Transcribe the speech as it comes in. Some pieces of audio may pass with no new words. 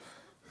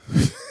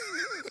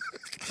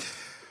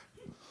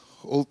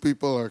old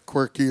people are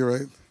quirky,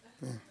 right?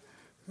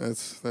 Yeah,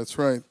 that's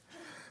right.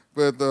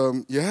 But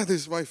yeah,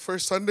 this is my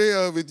first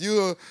Sunday with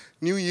you.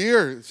 New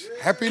Year.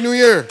 Happy New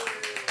Year.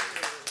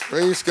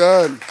 Praise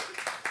God.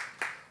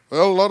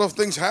 Well, a lot of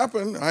things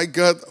happen. I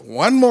got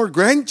one more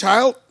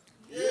grandchild.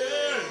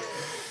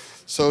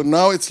 So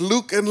now it's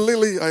Luke and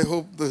Lily. I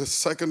hope the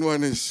second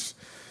one is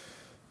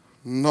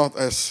not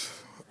as,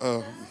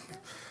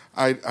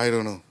 I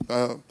don't know.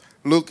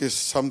 Luke is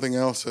something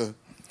else.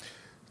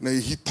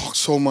 He talks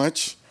so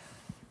much.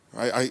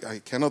 I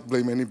cannot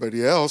blame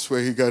anybody else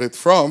where he got it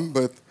from,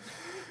 but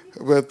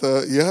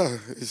yeah,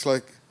 it's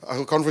like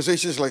our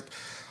conversation is like,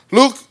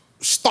 Luke,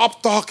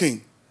 stop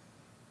talking.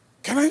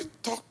 Can I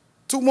talk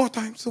two more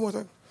times?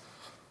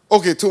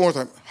 Okay, two more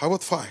times. How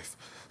about five?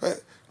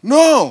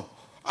 No,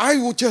 I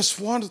would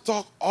just want to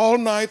talk all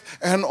night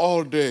and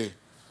all day.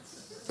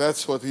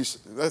 That's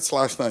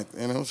last night,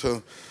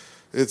 So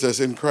it's just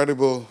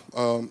incredible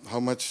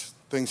how much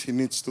things he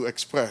needs to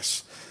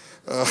express.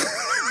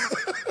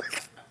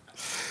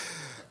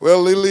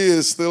 Well, Lily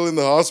is still in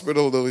the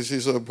hospital, though.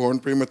 She's born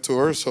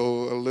premature,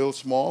 so a little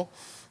small.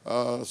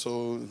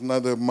 So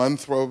another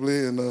month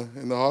probably in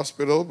the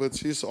hospital, but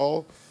she's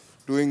all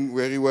doing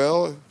very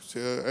well.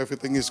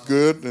 Everything is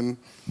good, and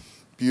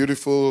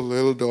beautiful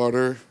little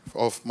daughter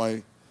of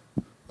my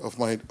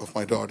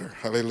daughter.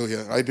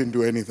 Hallelujah! I didn't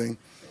do anything.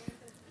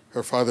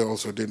 Her father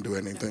also didn't do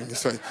anything.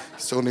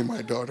 It's only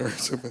my daughter.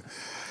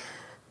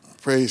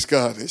 Praise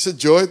God! It's a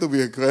joy to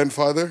be a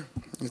grandfather.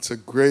 It's a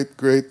great,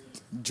 great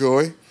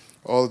joy.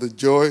 All the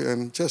joy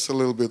and just a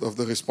little bit of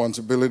the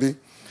responsibility,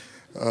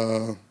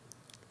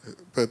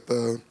 but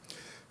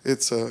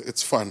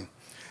it's fun.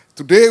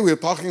 Today we're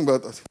talking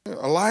about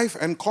alive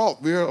and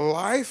called. We're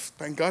alive,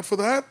 thank God for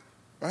that,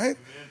 right?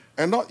 Amen.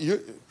 And not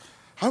you.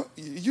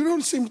 You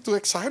don't seem too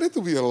excited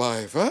to be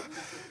alive, huh?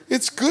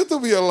 It's good to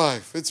be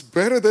alive. It's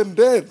better than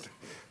dead,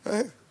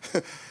 right?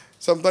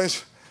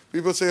 Sometimes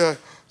people say,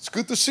 "It's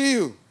good to see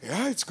you."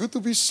 Yeah, it's good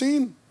to be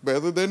seen,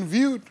 better than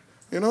viewed.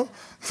 Yeah,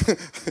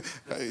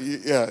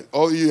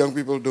 all you young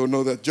people don't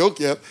know that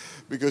joke yet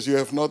because you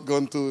have not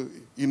gone to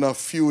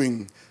enough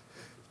viewing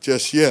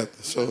just yet.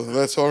 So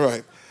that's all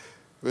right.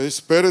 But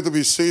it's better to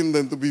be seen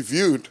than to be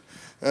viewed.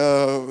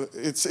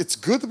 It's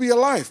good to be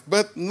alive,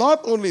 but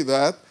not only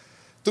that,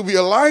 to be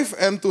alive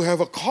and to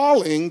have a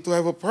calling, to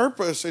have a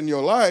purpose in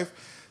your life,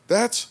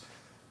 that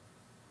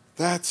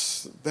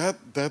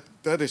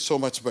is so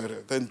much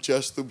better than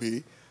just to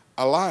be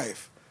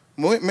alive.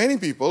 Many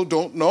people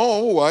don't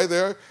know why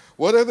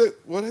what are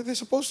they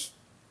supposed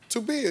to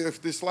be? If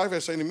this life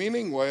has any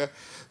meaning, why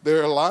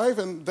they're alive,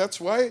 and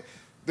that's why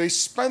they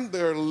spend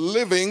their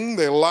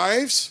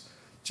lives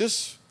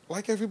just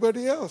like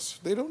everybody else.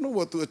 They don't know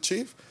what to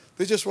achieve.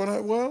 They just want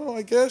to,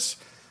 I guess,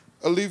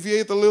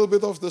 alleviate a little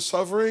bit of the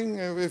suffering.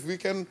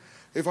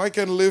 If I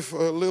can live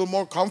a little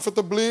more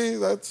comfortably,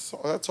 that's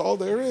all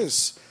there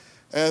is.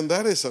 And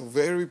that is a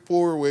very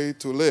poor way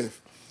to live.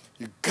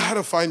 You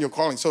gotta find your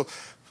calling. So,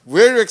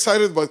 very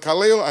excited about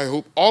Kaleo. I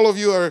hope all of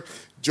you are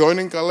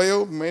joining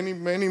Kaleo.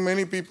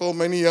 Many people,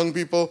 many young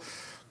people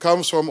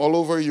comes from all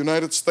over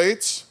United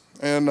States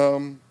and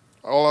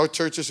all our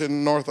churches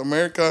in North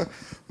America.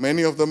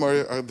 Many of them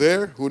are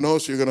there. Who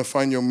knows? You're going to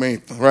find your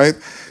mate, right?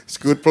 It's a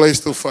good place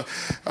to find.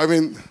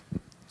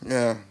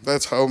 Yeah,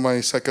 that's how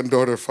my second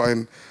daughter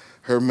find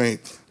her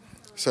mate.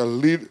 It's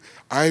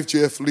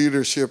IFGF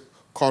leadership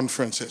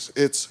conferences.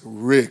 It's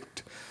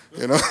rigged,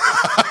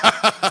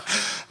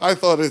 I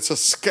thought it's a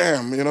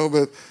scam,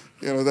 but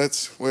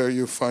that's where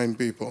you find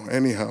people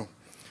anyhow.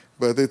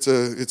 But it's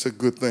a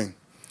good thing.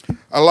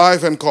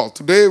 Alive and called.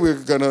 Today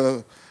we're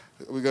gonna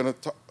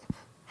talk.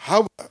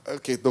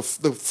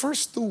 The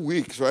first 2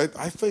 weeks, right?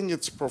 I think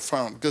it's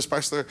profound because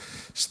Pastor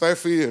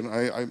Steffi and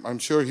I'm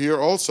sure here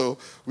also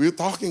we're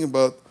talking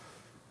about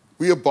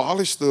we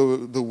abolished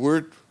the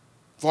word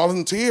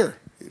volunteer.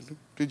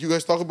 Did you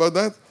guys talk about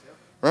that? Yep.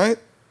 Right?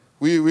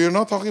 We are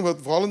not talking about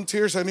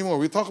volunteers anymore.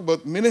 We talk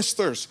about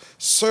ministers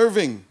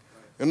serving.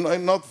 And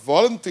not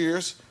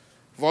volunteers,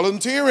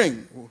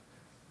 volunteering.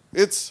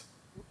 It's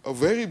a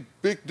very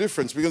big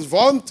difference because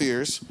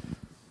volunteers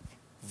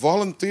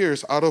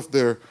out of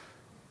their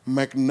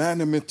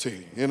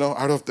magnanimity,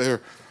 out of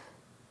their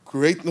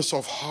greatness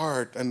of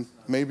heart and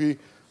maybe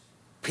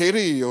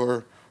pity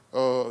or,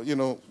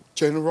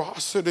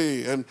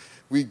 generosity. And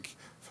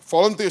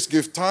volunteers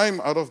give time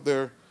out of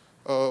their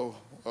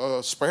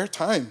spare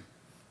time.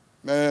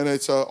 And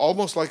it's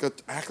almost like an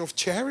act of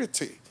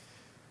charity.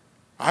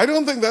 I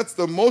don't think that's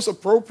the most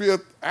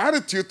appropriate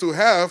attitude to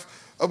have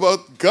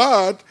about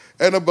God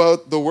and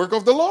about the work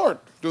of the Lord.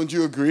 Don't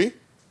you agree?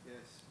 Yes.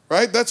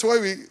 Right? That's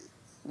why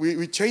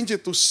we change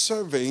it to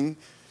serving,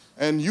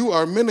 and you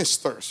are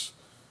ministers.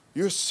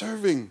 You're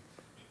serving.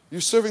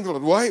 You're serving the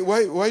Lord.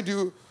 Why do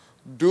you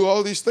do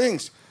all these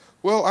things?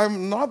 Well,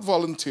 I'm not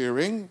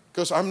volunteering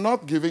because I'm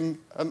not giving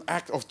an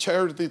act of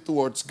charity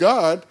towards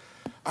God.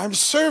 I'm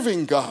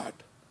serving God.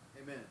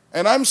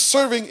 And I'm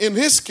serving in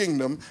His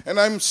kingdom, and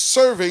I'm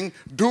serving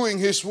doing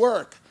His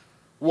work.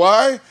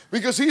 Why?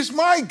 Because He's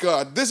my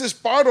God. This is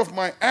part of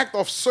my act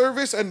of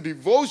service and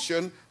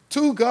devotion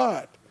to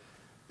God.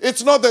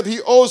 It's not that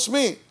he owes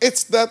me.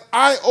 It's that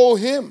I owe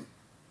him.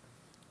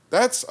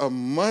 That's a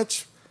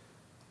much,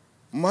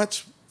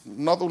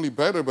 not only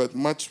better, but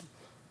much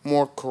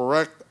more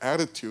correct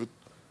attitude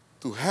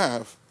to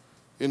have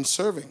in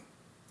serving.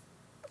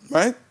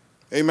 Right?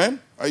 Amen?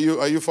 Are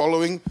you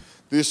following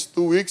these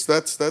 2 weeks?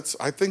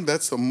 I think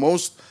that's the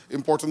most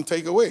important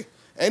takeaway.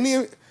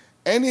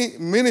 Any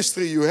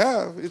ministry you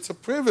have, it's a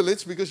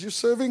privilege because you're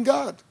serving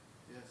God.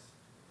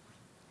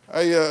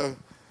 Yes.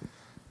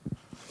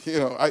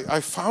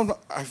 I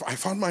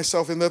found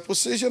myself in that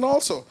position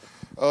also.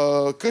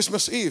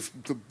 Christmas Eve,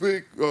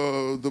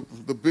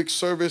 the big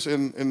service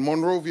in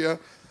Monrovia.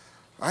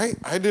 I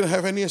didn't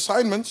have any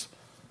assignments,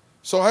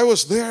 so I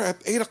was there at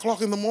 8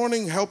 o'clock in the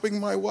morning helping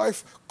my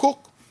wife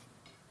cook.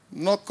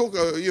 Not cook,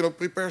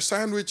 prepare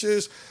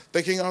sandwiches,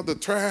 taking out the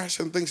trash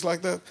and things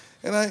like that.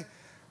 And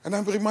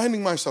I'm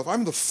reminding myself,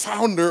 I'm the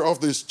founder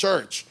of this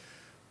church.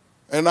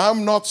 And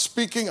I'm not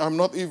speaking, I'm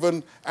not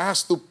even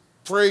asked to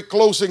pray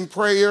closing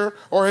prayer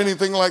or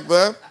anything like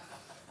that.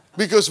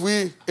 Because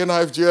we, in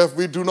IFGF,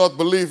 we do not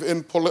believe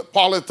in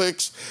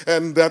politics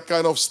and that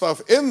kind of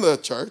stuff in the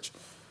church.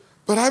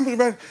 But I'm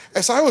reminded,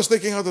 as I was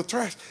taking out the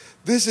trash,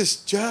 this is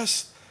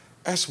just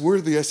as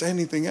worthy as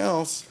anything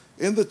else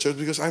in the church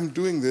because I'm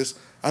doing this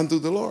unto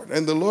the Lord.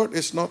 And the Lord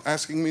is not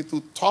asking me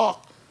to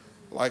talk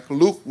like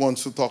Luke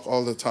wants to talk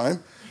all the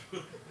time.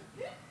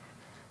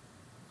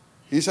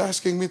 He's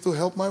asking me to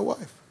help my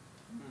wife.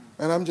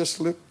 And I'm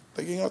just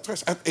taking out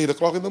trash at 8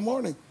 o'clock in the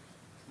morning.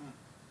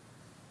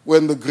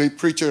 When the great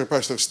preacher,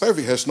 Pastor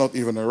Stevie, has not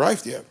even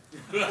arrived yet.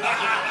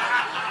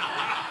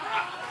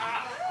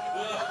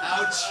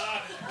 Ouch.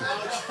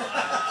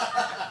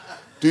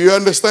 Do you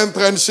understand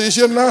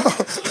transition now?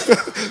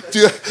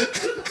 Do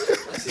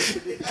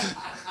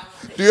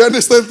you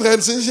understand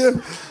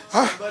transition?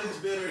 Huh? Somebody's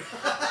bitter.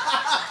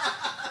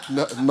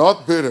 No,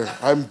 not bitter.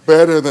 I'm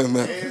better than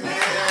that.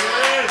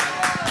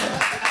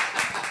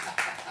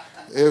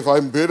 If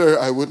I'm bitter,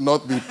 I would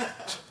not be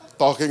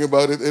talking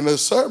about it in a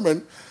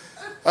sermon.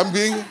 I'm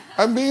being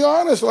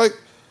honest. Like,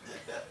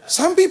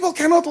 some people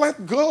cannot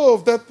let go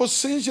of that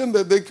position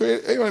that they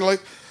create. Anyway,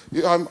 like,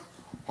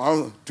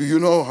 do you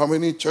know how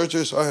many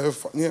churches I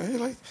have?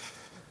 Like,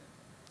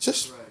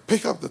 just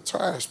pick up the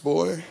trash,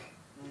 boy.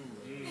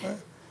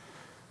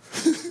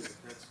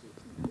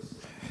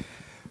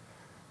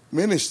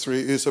 Ministry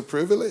is a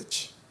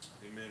privilege.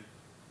 Amen.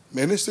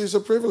 Ministry is a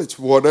privilege.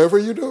 Whatever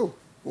you do.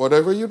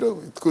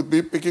 It could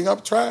be picking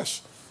up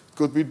trash. It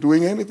could be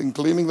doing anything,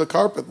 cleaning the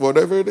carpet,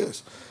 whatever it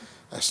is.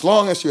 As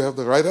long as you have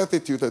the right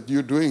attitude that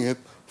you're doing it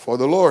for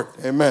the Lord.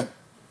 Amen.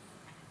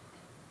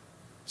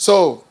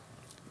 So,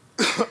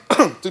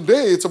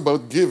 today it's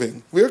about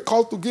giving. We're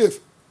called to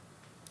give.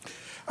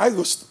 I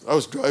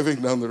was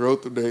driving down the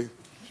road today.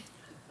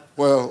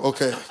 Well,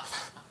 okay.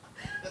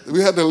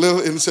 We had a little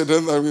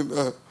incident.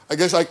 I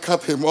guess I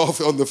cut him off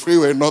on the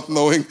freeway not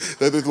knowing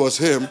that it was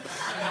him.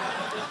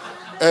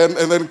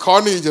 And then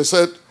Connie just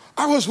said,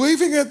 I was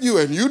waving at you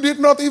and you did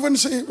not even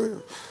see me.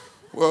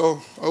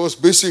 Well, I was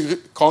busy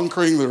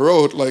conquering the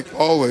road like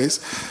always.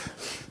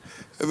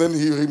 And then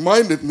he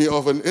reminded me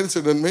of an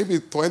incident maybe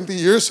 20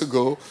 years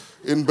ago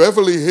in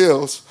Beverly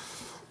Hills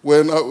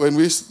when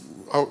we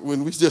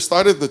just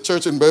started the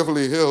church in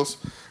Beverly Hills,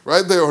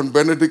 right there on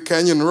Benedict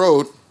Canyon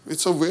Road.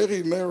 It's a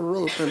very narrow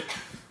road.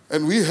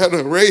 And we had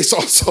a race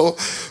also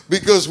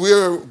because we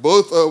were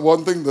both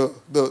wanting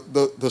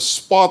the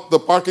spot, the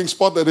parking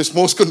spot that is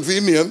most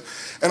convenient.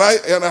 And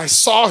I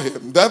saw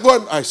him. That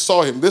one, I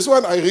saw him. This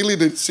one, I really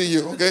didn't see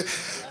you, okay?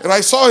 And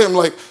I saw him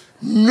like,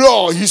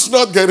 no, he's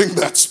not getting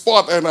that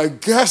spot. And I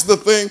gassed the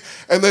thing.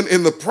 And then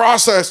in the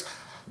process,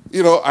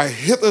 I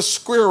hit a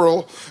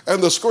squirrel.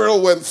 And the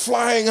squirrel went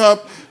flying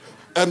up.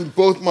 And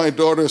both my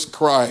daughters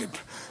cried.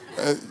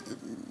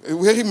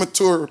 Very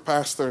mature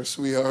pastors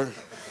we are.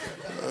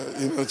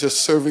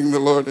 Just serving the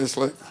Lord is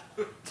like,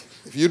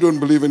 if you don't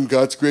believe in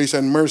God's grace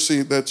and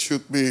mercy, that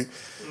should be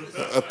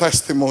a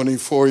testimony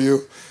for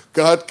you.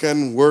 God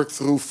can work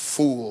through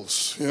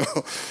fools,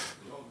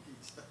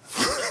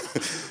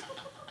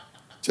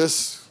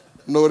 Just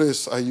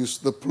notice I use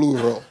the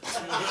plural.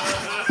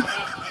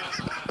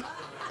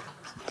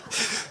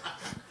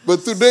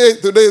 But today,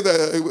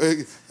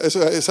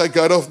 as I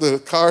got off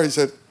the car, he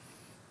said,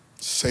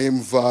 same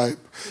vibe.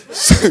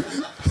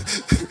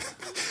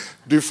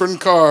 Different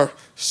car,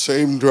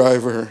 same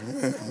driver.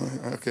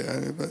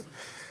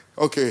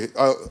 Okay.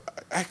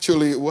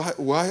 Actually,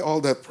 why all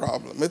that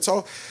problem? It's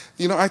all,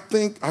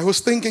 I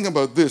was thinking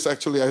about this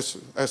actually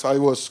as I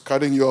was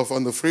cutting you off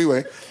on the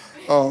freeway.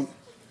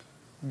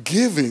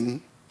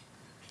 Giving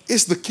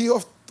is the key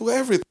to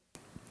everything.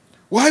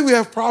 Why we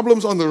have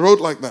problems on the road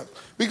like that?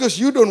 Because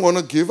you don't want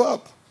to give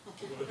up.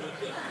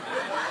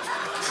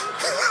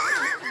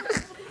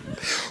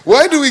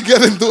 Why do we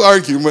get into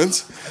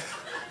arguments?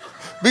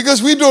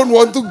 Because we don't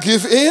want to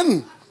give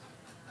in.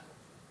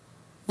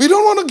 We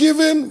don't want to give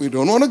in. We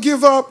don't want to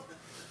give up.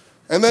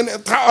 And then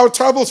our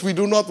troubles, we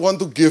do not want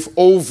to give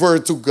over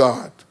to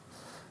God.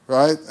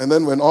 Right? And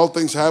then when all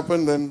things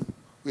happen, then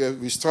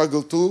we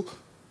struggle to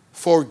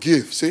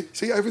forgive.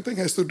 See, everything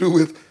has to do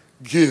with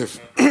give,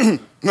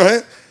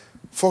 right?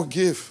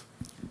 Forgive.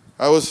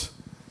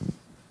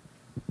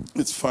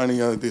 It's funny,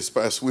 this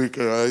past week,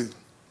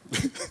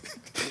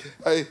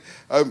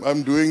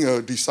 I'm doing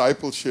a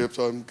discipleship,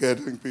 so I'm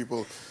gathering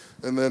people.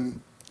 And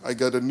then I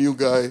got a new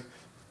guy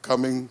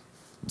coming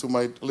to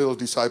my little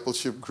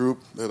discipleship group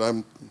that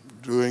I'm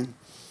doing.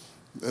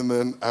 And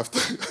then after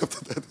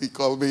that, he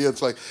called me.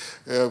 It's like,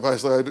 yeah,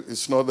 Pastor,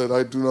 it's not that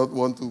I do not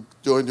want to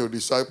join your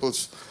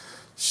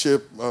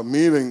discipleship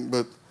meeting,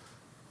 but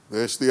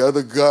there's the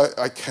other guy.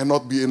 I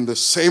cannot be in the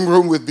same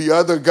room with the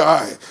other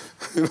guy.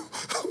 You know,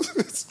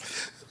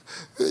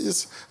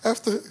 it's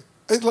after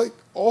it's like,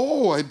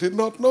 oh, I did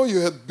not know you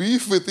had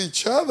beef with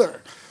each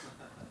other.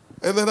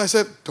 And then I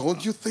said,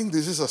 don't you think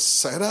this is a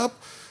setup?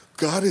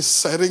 God is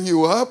setting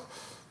you up?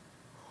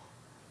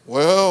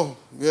 Well,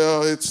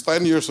 yeah, it's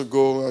 10 years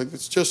ago.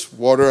 It's just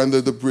water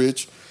under the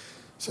bridge. I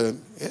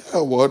said,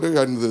 yeah, water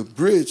under the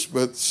bridge,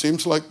 but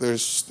seems like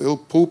there's still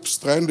poop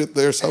stranded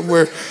there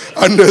somewhere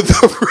under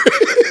the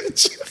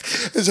bridge.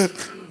 I said,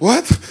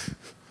 what?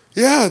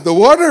 Yeah, the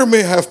water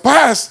may have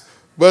passed,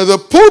 but the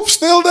poop's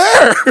still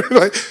there.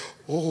 Like,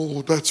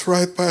 oh, that's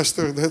right,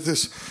 Pastor. That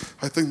is,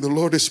 I think the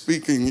Lord is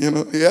speaking,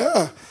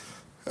 Yeah.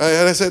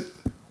 And I said,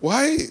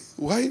 why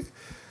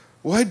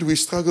do we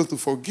struggle to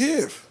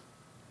forgive?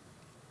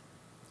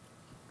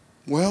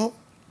 Well,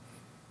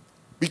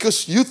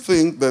 because you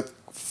think that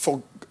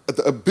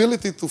the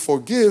ability to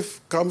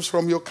forgive comes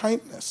from your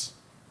kindness.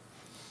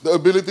 The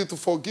ability to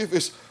forgive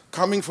is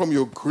coming from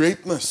your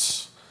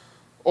greatness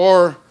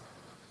or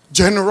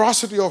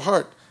generosity of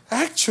heart.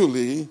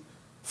 Actually,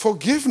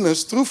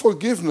 true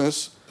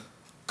forgiveness,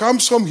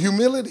 comes from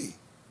humility,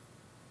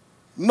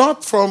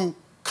 not from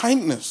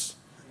kindness.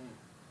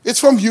 It's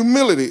from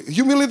humility.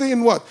 Humility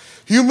in what?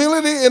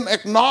 Humility in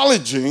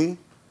acknowledging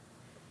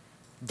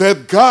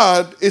that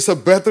God is a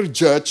better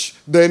judge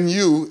than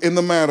you in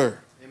the matter.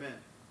 Amen.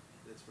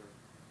 That's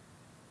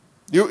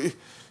right.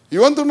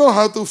 You want to know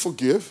how to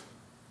forgive?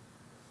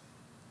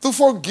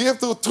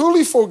 To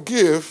truly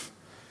forgive,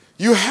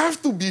 you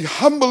have to be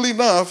humble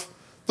enough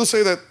to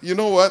say that, you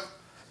know what?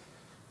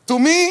 To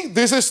me,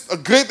 this is a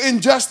great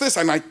injustice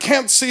and I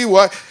can't see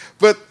why.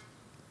 But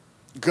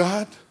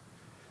God,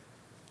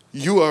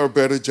 you are a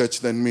better judge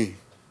than me.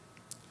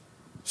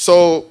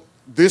 So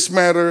this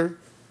matter,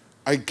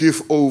 I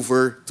give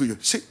over to you.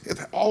 See, it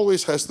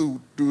always has to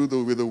do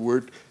with the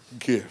word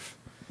give.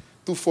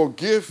 To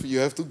forgive, you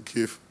have to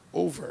give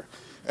over.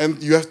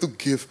 And you have to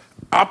give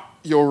up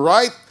your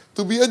right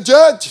to be a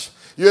judge.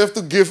 You have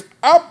to give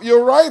up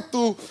your right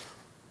to,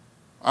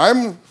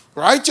 I'm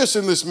righteous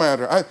in this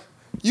matter.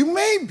 You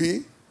may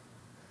be,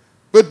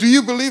 but do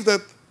you believe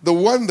that the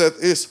one that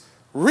is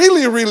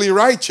really, really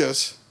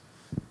righteous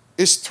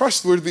is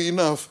trustworthy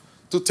enough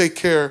to take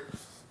care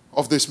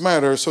of this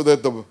matter so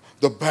that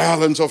the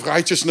balance of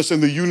righteousness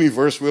in the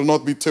universe will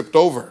not be tipped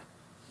over?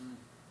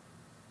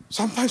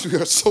 Sometimes we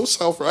are so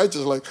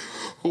self-righteous, like,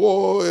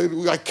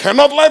 oh, I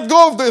cannot let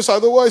go of this,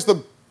 otherwise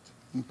the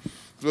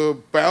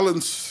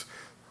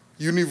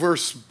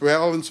universe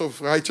balance of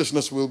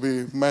righteousness will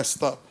be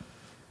messed up.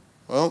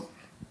 Well,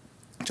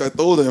 so I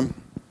told him,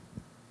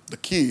 the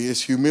key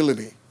is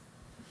humility.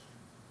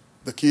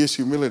 The key is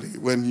humility.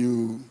 When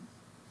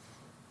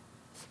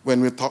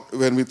we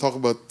talk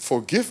about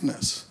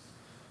forgiveness,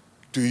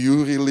 do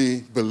you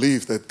really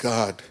believe that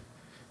God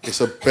is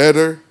a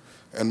better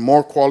and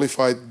more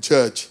qualified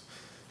judge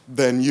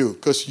than you?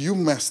 Because you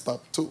messed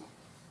up too.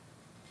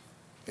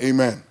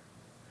 Amen.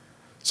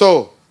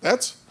 So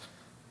that's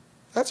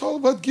all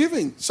about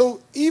giving.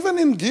 So even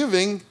in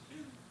giving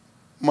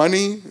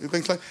money,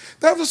 things like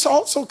that, was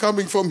also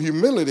coming from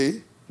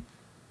humility,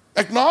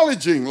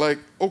 acknowledging, like,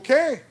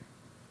 okay,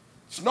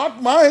 it's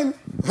not mine.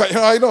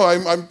 I know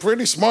I'm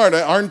pretty smart,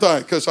 aren't I?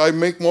 Because I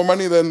make more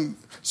money than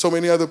so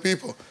many other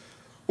people.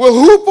 Well,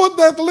 who put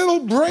that little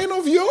brain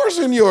of yours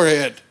in your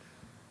head?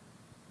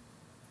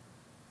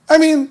 I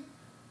mean,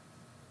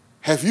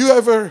 have you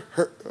ever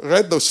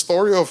read the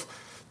story of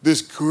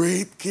this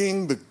great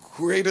king, the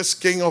greatest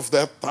king of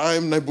that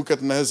time,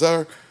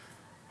 Nebuchadnezzar?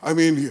 I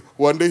mean,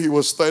 one day he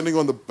was standing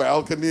on the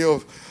balcony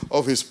of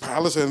his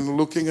palace and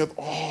looking at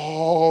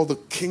all the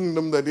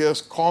kingdom that he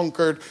has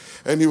conquered,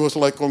 and he was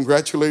like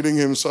congratulating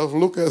himself.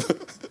 Look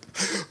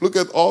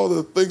at all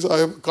the things I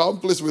have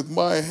accomplished with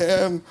my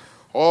hand,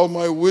 all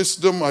my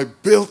wisdom. I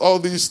built all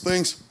these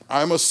things.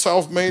 I'm a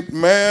self-made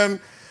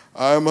man.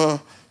 I'm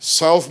a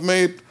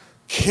self-made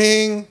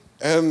king.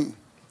 And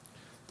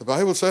the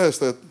Bible says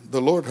that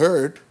the Lord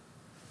heard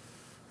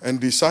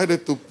and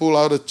decided to pull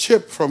out a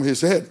chip from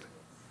his head.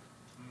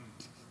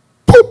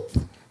 Poop!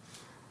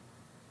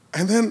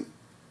 And then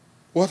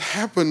what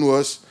happened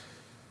was,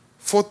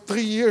 for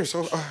 3 years,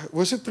 or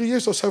was it 3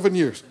 years or 7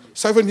 years?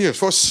 7 years.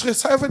 For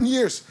 7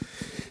 years,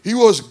 he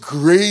was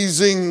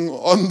grazing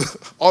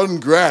on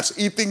grass,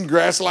 eating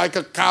grass like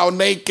a cow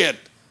naked.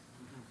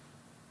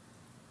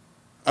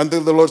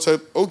 Until the Lord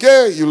said,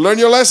 okay, you learned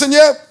your lesson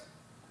yet?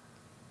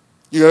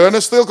 You're going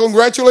to still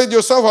congratulate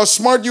yourself how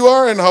smart you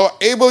are and how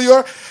able you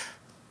are?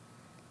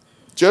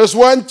 Just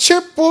one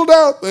chip pulled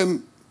out.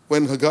 And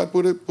when God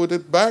put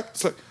it back,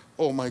 it's like,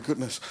 oh my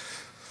goodness.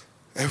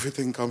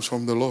 Everything comes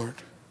from the Lord.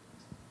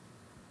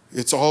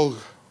 It's all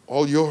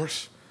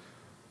yours.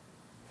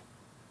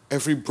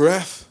 Every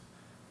breath,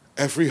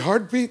 every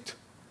heartbeat,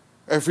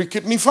 every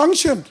kidney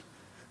function,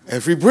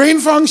 every brain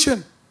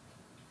function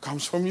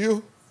comes from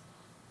you.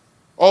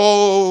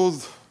 Oh,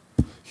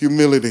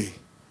 humility.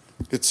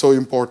 It's so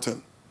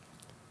important.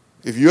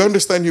 If you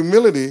understand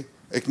humility,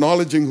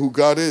 acknowledging who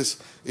God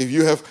is, if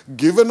you have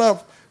given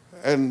up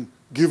and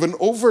given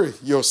over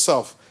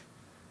yourself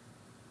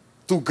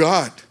to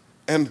God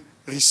and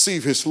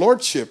receive His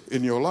Lordship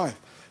in your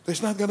life,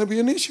 there's not going to be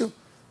an issue.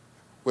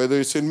 Whether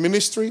it's in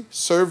ministry,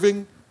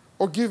 serving,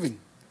 or giving.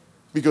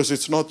 Because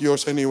it's not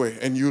yours anyway.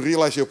 And you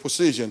realize your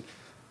position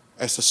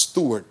as a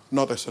steward,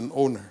 not as an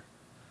owner.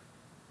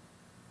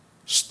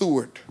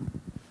 Steward.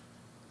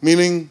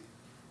 Meaning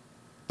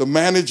the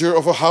manager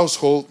of a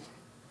household,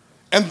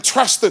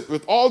 entrusted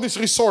with all these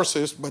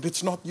resources, but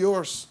it's not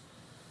yours.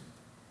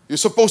 You're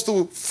supposed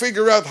to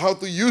figure out how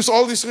to use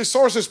all these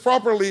resources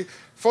properly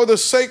for the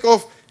sake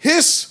of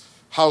His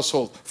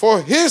household,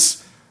 for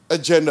His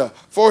agenda,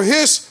 for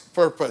His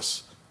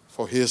purpose,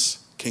 for His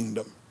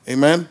kingdom.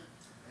 Amen?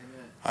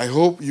 Amen. I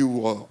hope you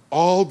will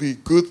all be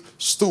good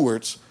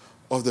stewards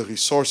of the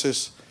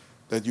resources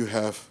that you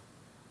have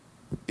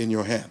in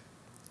your hand.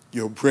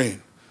 Your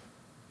brain,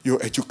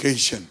 your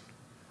education,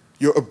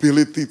 your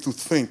ability to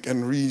think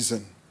and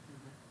reason,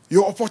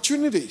 your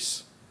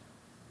opportunities,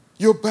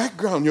 your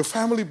background, your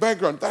family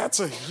background. That's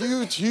a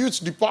huge, huge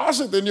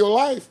deposit in your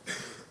life.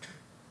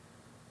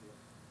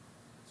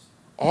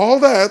 All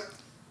that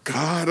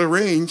God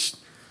arranged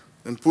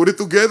and put it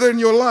together in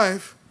your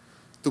life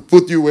to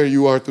put you where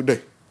you are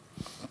today.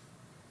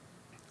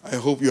 I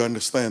hope you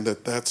understand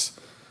that that's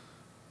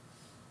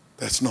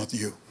not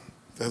you.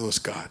 That was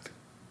God.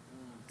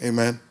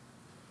 Amen.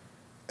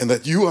 And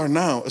that you are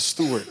now a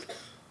steward.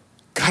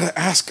 Gotta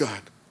ask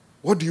God,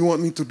 what do you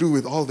want me to do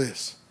with all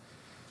this?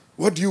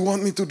 What do you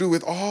want me to do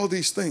with all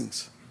these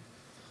things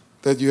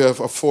that you have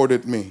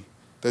afforded me,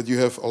 that you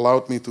have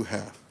allowed me to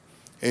have?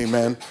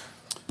 Amen.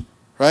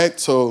 Right?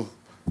 So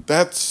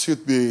that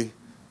should be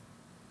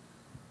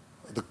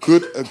a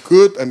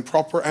good and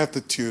proper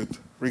attitude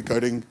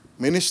regarding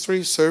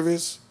ministry,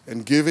 service,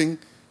 and giving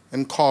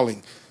and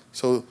calling.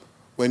 So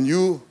when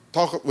you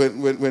talk,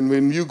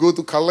 when you go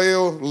to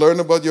Kaleo, learn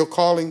about your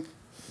calling,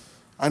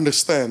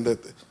 understand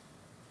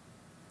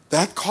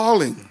that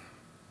calling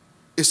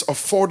is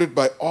afforded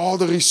by all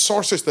the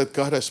resources that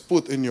God has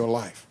put in your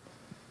life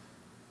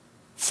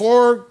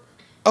for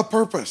a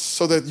purpose,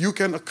 so that you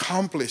can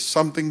accomplish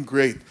something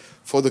great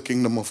for the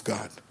kingdom of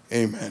God.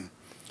 Amen.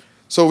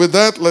 So with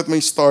that, let me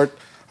start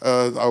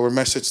our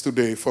message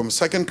today from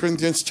 2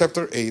 Corinthians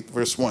chapter 8,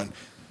 verse 1.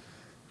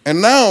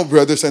 And now,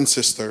 brothers and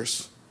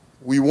sisters,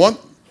 we want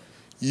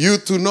you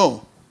to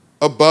know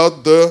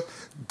about the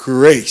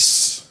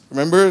grace.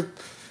 Remember,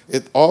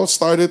 it all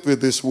started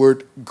with this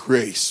word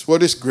grace.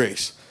 What is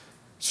grace?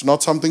 It's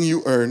not something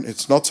you earn.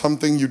 It's not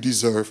something you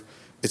deserve.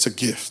 It's a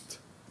gift.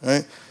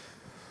 Right?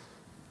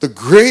 The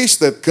grace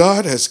that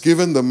God has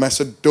given the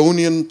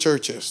Macedonian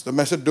churches. The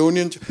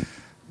Macedonian,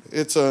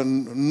 it's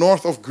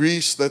north of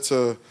Greece. That's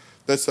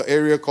the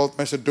area called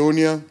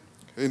Macedonia.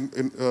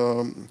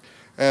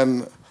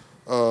 And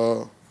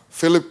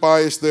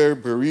Philippi is there.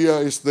 Berea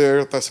is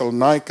there.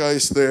 Thessalonica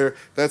is there.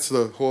 That's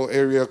the whole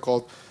area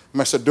called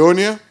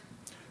Macedonia.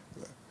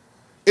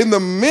 In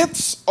the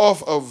midst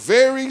of a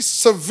very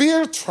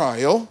severe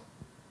trial,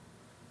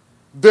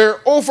 their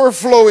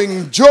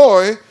overflowing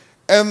joy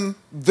and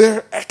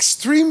their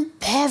extreme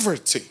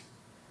poverty.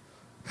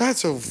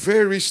 That's a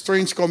very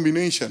strange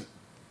combination.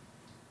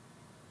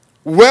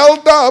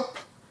 Welled up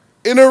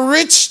in a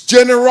rich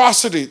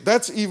generosity.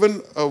 That's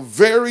even a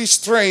very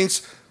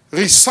strange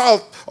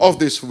result of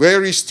this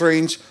very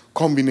strange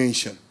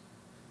combination.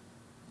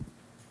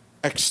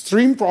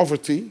 Extreme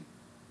poverty,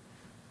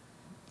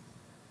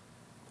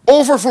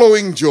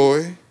 overflowing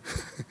joy,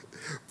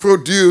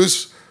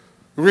 produce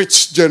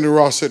rich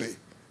generosity.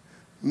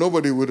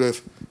 Nobody would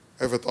have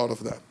ever thought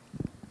of that.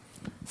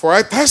 For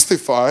I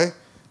testify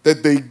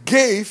that they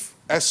gave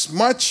as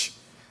much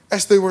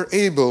as they were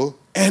able,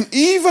 and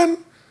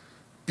even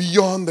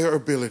beyond their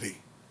ability.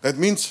 That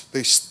means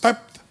they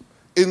stepped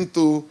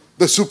into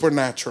the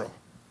supernatural.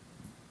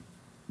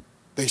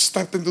 They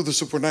stepped into the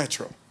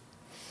supernatural.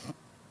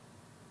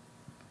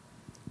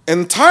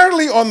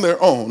 Entirely on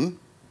their own,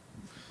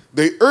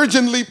 they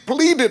urgently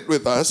pleaded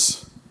with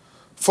us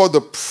for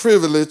the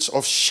privilege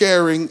of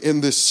sharing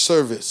in this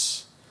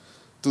service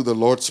to the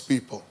Lord's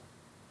people.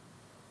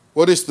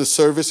 What is the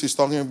service he's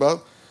talking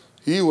about?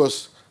 He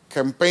was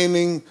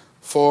campaigning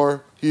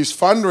for his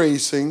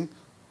fundraising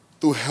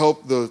to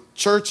help the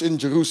church in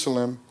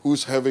Jerusalem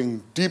who's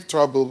having deep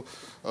trouble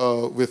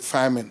with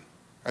famine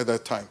at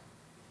that time.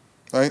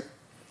 Right?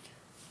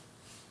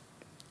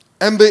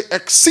 And they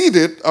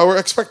exceeded our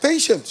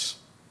expectations.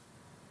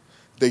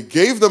 They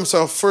gave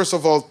themselves, first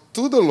of all,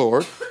 to the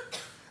Lord,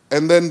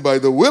 and then by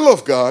the will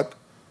of God,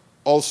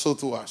 also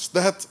to us.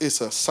 That is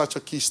such a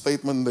key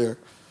statement there.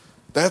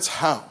 That's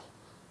how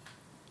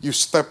you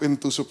step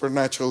into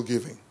supernatural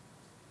giving.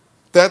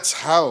 That's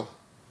how.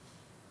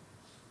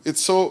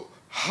 It's so,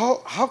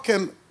 how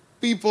can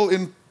people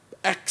in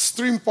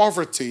extreme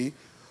poverty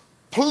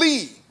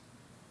pleading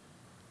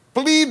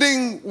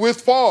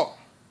with Paul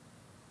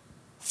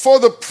for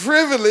the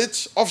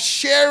privilege of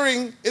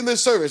sharing in the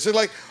service? It's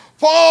like,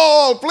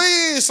 Paul,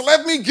 please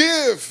let me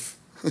give.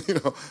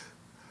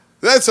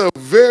 That's a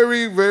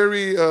very,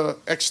 very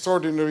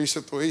extraordinary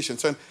situation.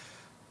 And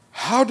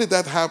how did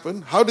that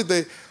happen? How did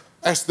they,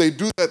 as they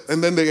do that,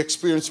 and then they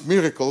experience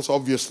miracles,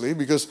 obviously,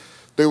 because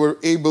they were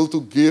able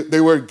to give,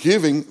 they were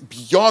giving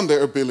beyond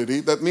their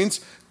ability. That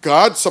means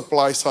God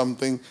supplies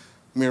something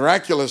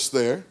miraculous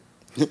there.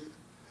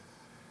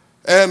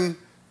 And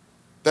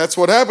that's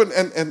what happened.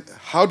 And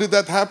how did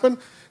that happen?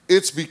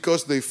 It's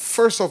because they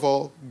first of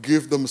all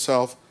give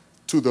themselves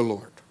to the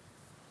Lord.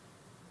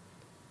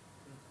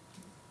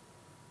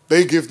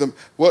 They give them,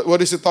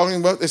 what is it talking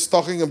about? It's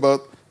talking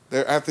about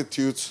their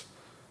attitudes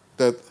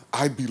that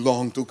I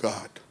belong to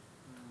God.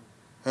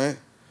 Right?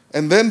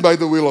 And then by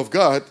the will of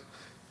God,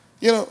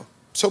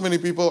 so many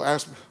people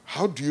ask,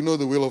 how do you know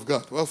the will of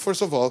God? Well,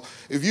 first of all,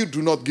 if you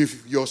do not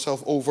give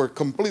yourself over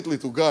completely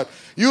to God,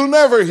 you'll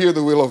never hear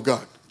the will of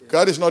God.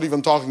 God is not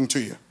even talking to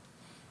you.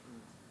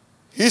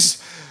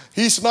 He's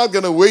not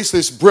going to waste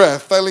his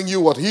breath telling you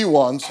what he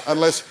wants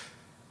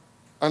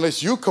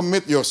unless you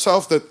commit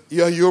yourself that,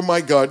 yeah, you're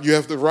my God. You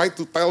have the right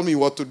to tell me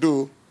what to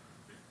do.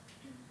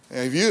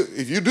 And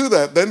if you do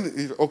that,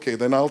 then, okay,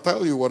 then I'll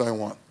tell you what I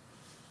want.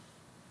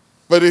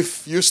 But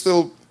if you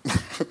still,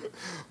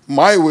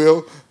 my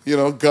will,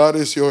 God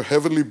is your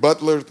heavenly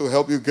butler to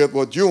help you get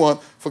what you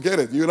want, forget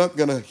it. You're not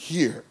going to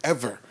hear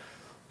ever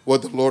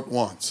what the Lord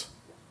wants.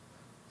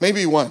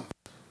 Maybe one,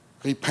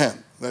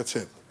 repent. That's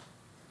it.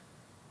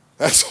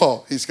 That's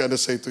all he's going to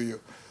say to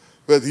you.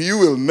 But you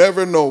will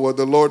never know what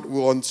the Lord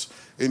wants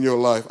in your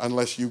life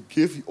unless you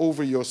give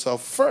over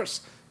yourself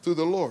first to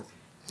the Lord.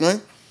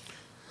 Right?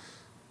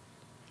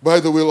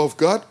 By the will of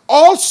God,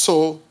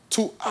 also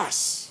to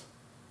us.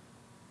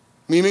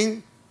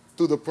 Meaning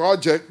to the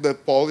project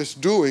that Paul is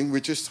doing,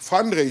 which is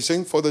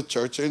fundraising for the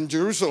church in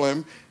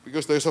Jerusalem,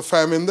 because there's a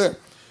famine there.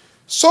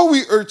 So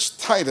we urge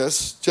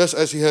Titus, just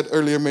as he had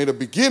earlier made a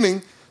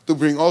beginning, to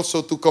bring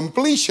also to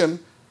completion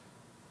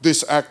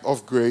this act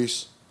of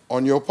grace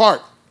on your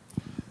part.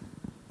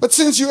 But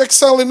since you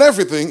excel in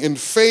everything, in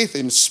faith,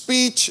 in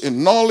speech,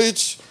 in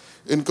knowledge,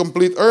 in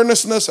complete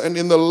earnestness, and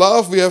in the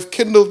love we have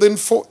kindled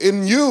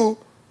in you,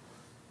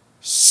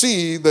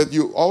 see that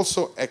you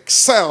also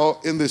excel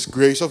in this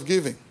grace of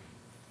giving.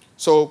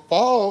 So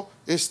Paul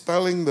is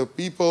telling the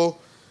people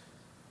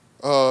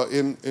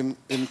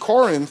in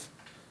Corinth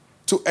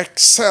to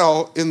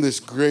excel in this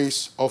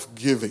grace of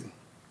giving.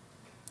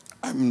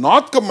 I'm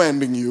not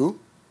commanding you,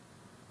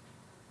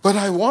 but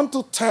I want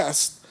to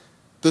test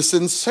the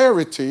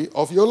sincerity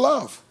of your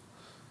love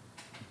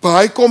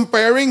by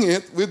comparing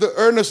it with the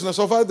earnestness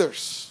of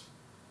others.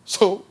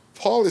 So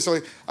Paul is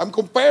like, I'm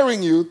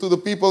comparing you to the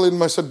people in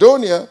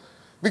Macedonia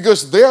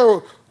because they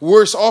are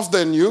worse off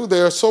than you.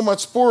 They are so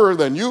much poorer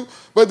than you,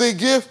 but they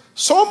give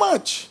so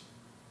much.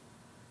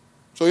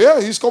 So yeah,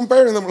 he's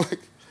comparing them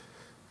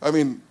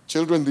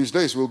children these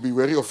days will be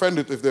very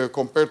offended if they're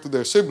compared to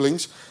their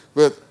siblings,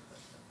 but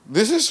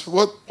this is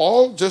what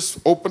Paul just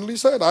openly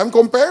said. I'm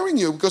comparing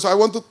you because I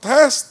want to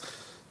test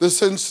the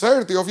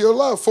sincerity of your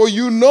love. For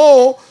you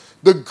know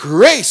the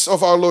grace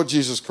of our Lord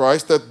Jesus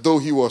Christ, that though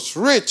he was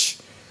rich,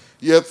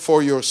 yet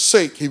for your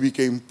sake he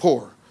became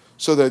poor,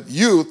 so that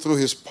you, through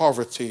his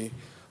poverty,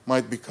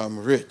 might become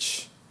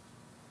rich.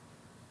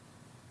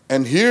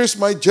 And here's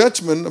my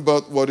judgment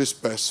about what is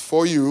best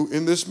for you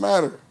in this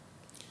matter.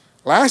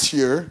 Last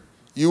year,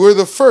 you were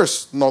the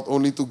first not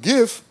only to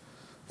give,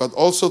 but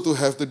also to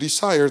have the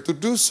desire to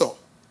do so.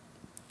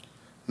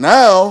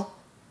 Now,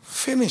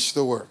 finish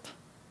the work,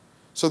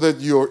 so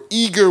that your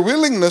eager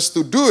willingness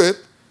to do it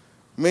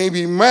may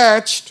be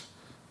matched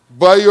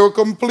by your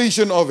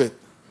completion of it.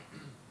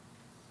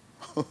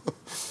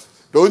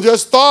 Don't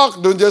just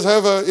talk, don't just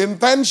have an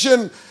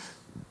intention,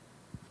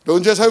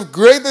 don't just have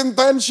great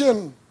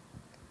intention,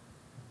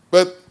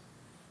 but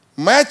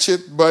match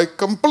it by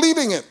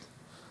completing it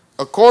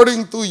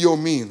according to your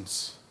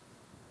means.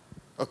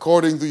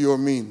 According to your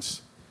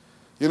means.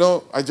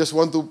 I just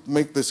want to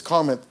make this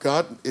comment.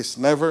 God is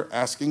never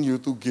asking you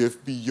to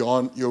give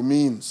beyond your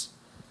means.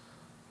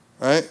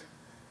 Right?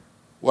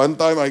 One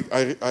time I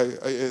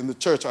in the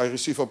church, I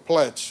received a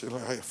pledge.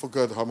 I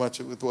forgot how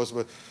much it was,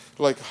 but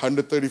like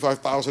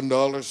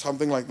 $135,000,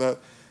 something like that,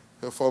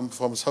 from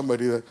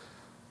somebody that,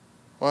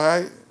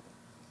 well,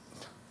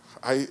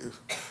 I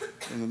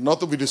not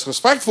to be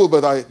disrespectful,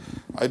 but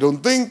I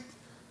don't think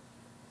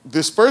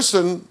this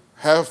person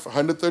have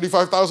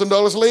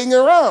 $135,000 laying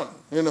around,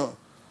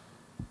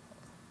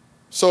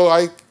 So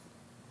I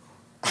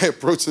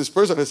approached this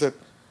person. I said,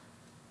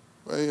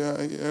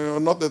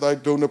 not that I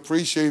don't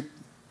appreciate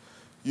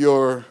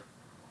your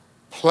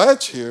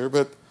pledge here,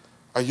 but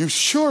are you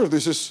sure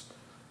this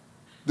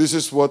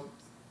is what?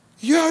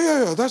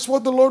 Yeah, that's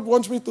what the Lord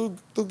wants me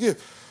to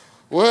give.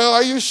 Well,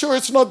 are you sure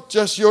it's not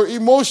just your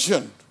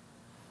emotion?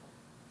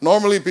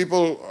 Normally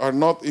people are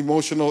not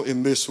emotional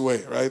in this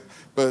way, right?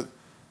 But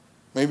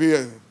maybe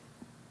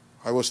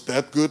I was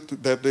that good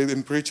that day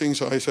in preaching,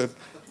 so I said,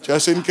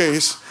 just in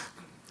case,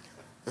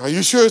 are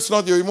you sure it's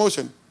not your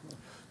emotion?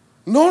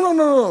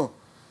 No.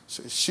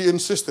 So she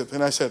insisted,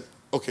 and I said,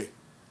 okay,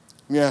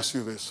 let me ask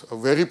you this, a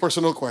very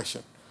personal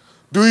question.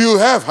 Do you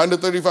have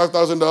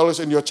 $135,000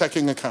 in your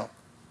checking account?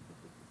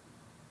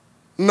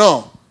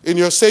 No. In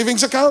your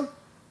savings account?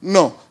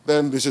 No.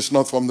 Then this is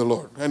not from the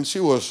Lord. And she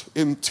was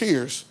in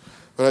tears,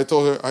 but I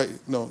told her,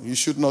 no, you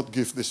should not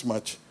give this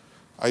much.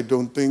 I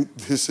don't think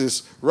this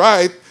is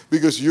right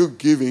because you're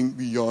giving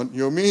beyond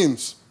your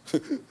means.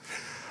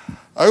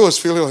 I was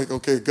feeling like,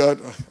 okay, God,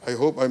 I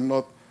hope I'm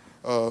not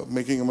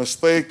making a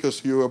mistake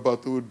because you're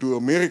about to do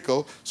a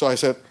miracle. So I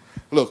said,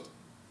 look,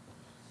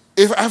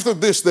 if after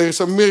this there is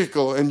a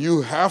miracle and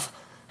you have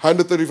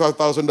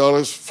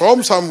 $135,000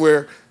 from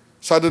somewhere,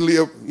 suddenly,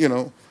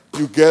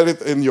 you get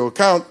it in your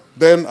account,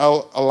 then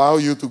I'll allow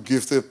you to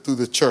give it to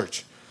the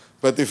church.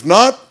 But if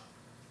not,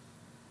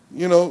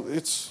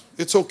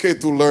 it's okay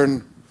to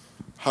learn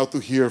how to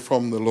hear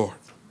from the Lord.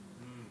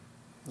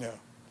 Yeah.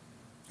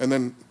 And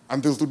then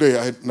until today,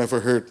 I never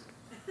heard.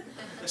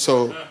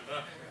 So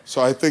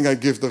I think I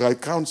give the right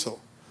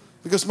counsel.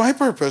 Because my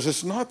purpose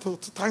is not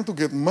trying to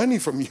get money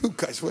from you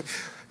guys.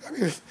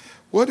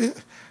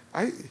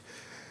 I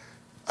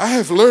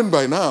have learned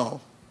by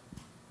now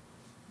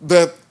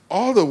that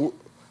all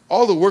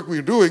the work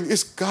we're doing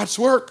is God's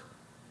work.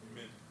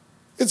 Amen.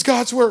 It's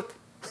God's work.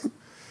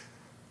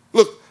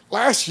 Look,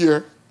 last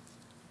year,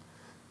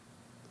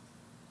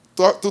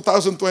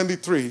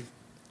 2023,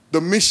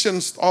 the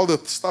missions, all the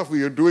stuff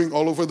we are doing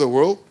all over the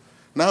world.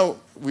 Now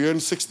we are in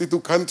 62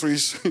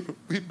 countries.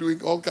 We're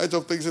doing all kinds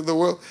of things in the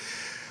world.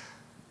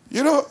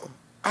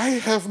 I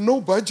have no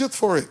budget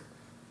for it.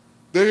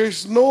 There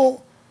is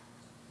no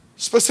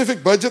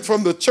specific budget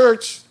from the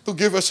church to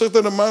give a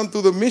certain amount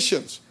to the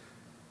missions.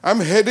 I'm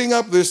heading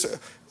up this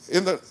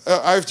in the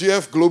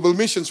IFGF Global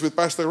Missions with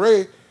Pastor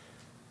Ray,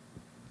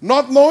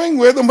 not knowing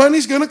where the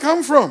money's going to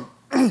come from.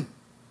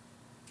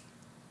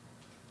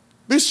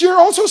 This year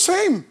also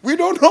same. We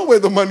don't know where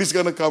the money's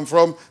going to come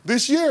from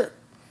this year.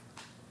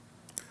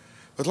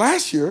 But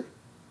last year,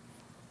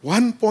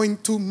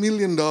 $1.2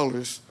 million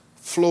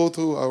flowed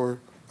to our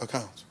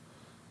accounts.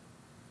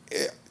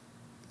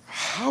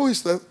 How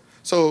is that?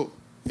 So,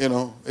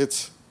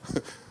 it's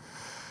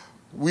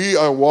we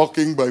are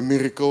walking by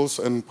miracles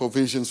and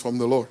provisions from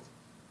the Lord.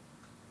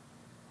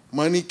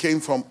 Money came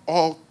from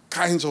all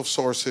kinds of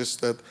sources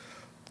that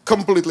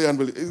completely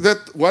unbelievable.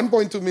 That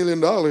 $1.2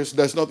 million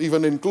does not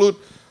even include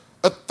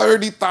a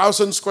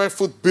 30,000 square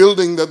foot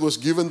building that was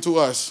given to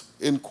us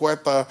in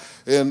Quetta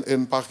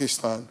in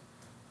Pakistan.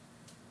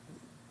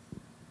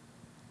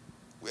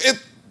 It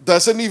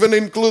doesn't even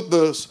include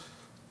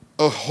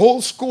a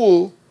whole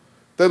school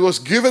that was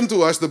given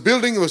to us, the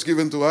building was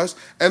given to us,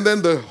 and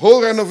then the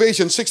whole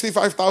renovation,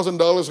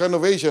 $65,000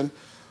 renovation,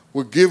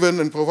 were given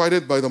and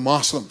provided by the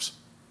Muslims.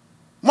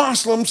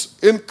 Muslims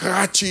in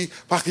Karachi,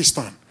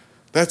 Pakistan.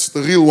 That's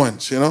the real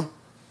ones,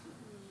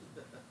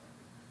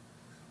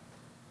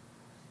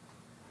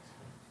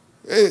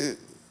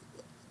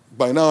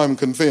 By now I'm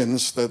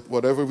convinced that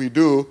whatever we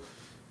do,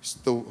 is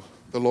the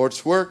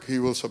Lord's work, He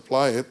will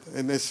supply it.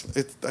 And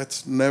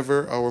that's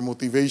never our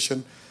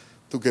motivation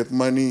to get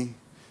money,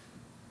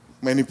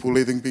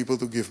 manipulating people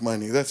to give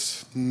money.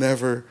 That's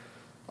never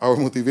our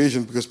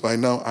motivation, because by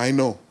now I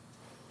know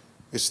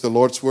it's the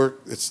Lord's work,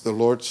 it's the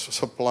Lord's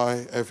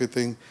supply,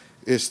 everything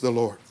is the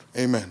Lord.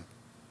 Amen.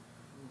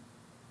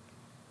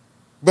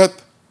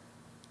 But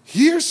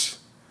here's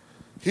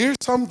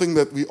something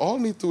that we all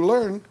need to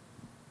learn,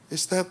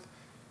 is that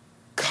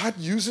God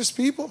uses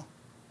people.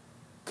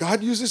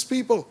 God uses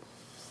people.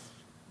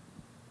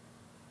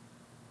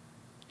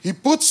 He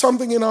puts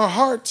something in our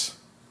hearts,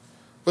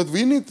 but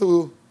we need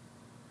to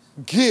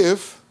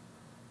give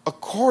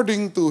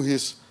according to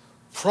His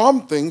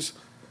promptings.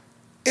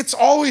 It's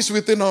always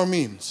within our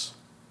means.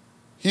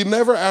 He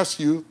never asks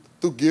you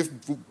to give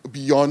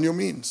beyond your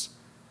means.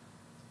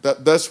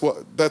 That's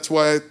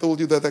why I told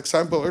you that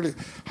example earlier.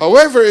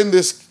 However, in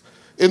this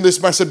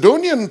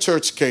Macedonian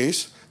church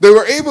case, they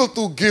were able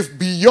to give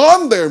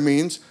beyond their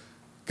means.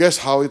 Guess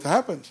how it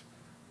happens?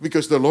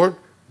 Because the Lord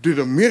did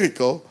a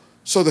miracle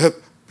so that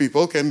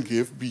people can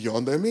give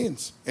beyond their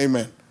means.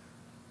 Amen.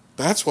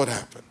 That's what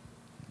happened.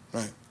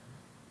 Right.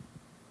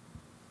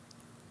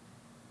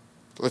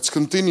 Let's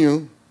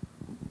continue.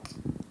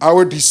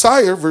 Our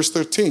desire, verse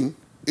 13,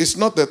 is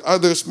not that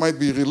others might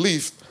be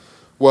relieved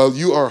while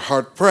you are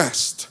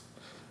hard-pressed,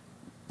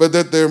 but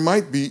that there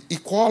might be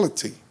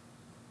equality.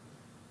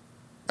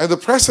 At the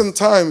present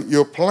time,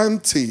 your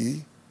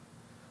plenty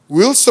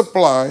will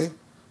supply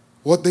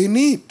what they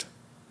need,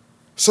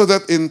 so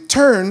that in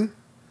turn,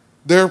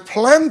 their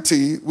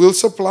plenty will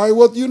supply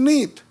what you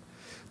need.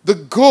 The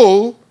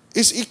goal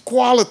is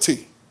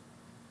equality.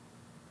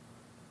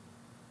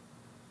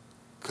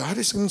 God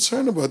is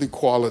concerned about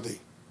equality.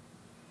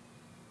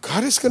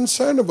 God is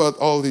concerned about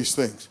all these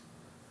things.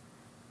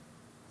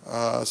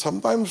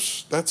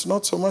 Sometimes that's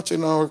not so much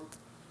in our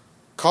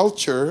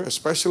culture,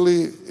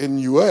 especially in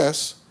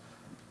U.S.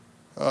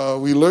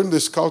 We learn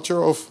this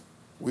culture of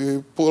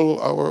we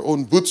pull our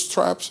own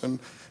bootstraps and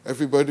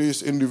everybody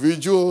is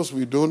individuals.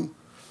 We don't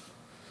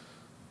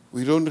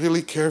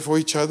really care for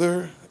each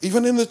other,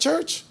 even in the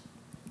church.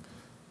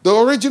 The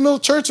original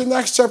church in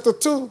Acts chapter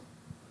 2,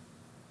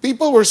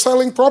 people were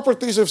selling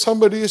properties if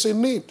somebody is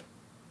in need.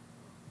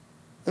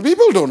 And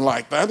people don't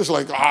like that. It's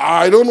like,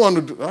 I don't want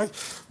to do that.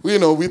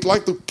 We'd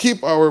like to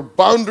keep our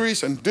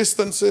boundaries and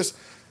distances.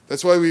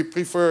 That's why we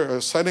prefer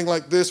a setting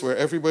like this where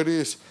everybody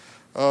is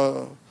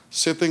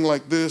sitting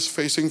like this,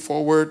 facing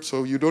forward,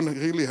 so you don't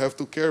really have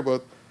to care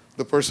about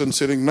the person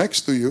sitting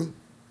next to you.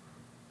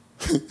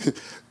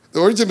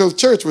 The original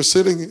church was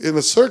sitting in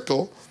a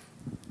circle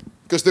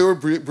because they were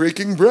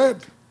breaking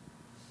bread.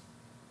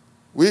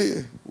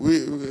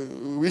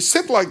 We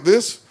sit like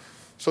this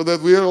so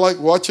that we are like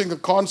watching a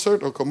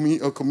concert or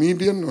a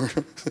comedian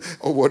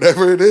or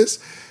whatever it is.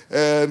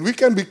 And we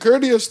can be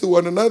courteous to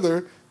one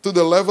another to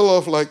the level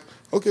of like,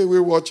 okay,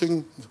 we're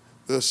watching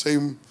the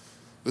same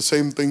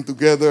thing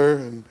together.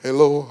 And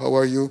hello, how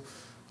are you?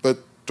 But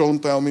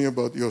don't tell me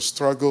about your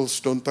struggles.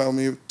 Don't tell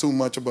me too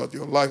much about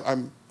your life.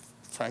 I'm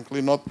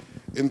frankly not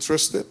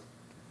interested.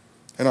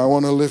 And I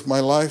want to live my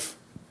life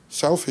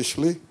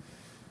selfishly,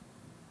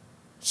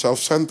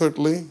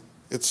 self-centeredly.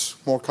 It's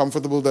more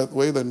comfortable that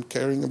way than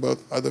caring about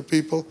other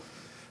people.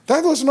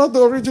 That was not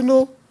the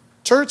original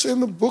church in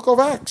the book of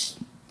Acts.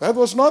 That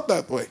was not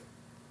that way.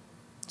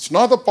 It's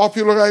not a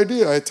popular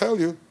idea, I tell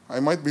you. I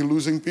might be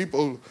losing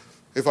people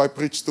if I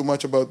preach too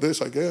much about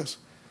this, I guess.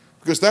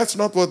 Because that's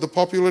not what the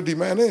popular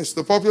demand is.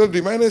 The popular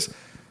demand is,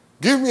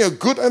 give me a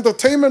good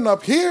entertainment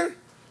up here,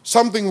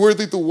 something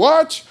worthy to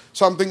watch,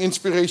 something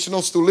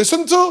inspirational to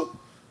listen to,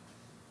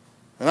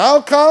 and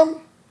I'll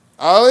come,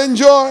 I'll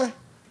enjoy,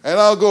 and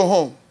I'll go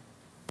home.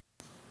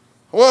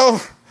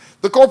 Well,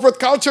 the corporate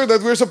culture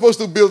that we're supposed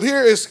to build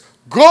here is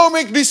go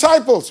make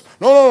disciples.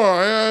 No,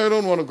 I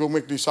don't want to go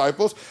make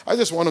disciples. I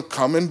just want to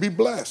come and be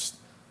blessed.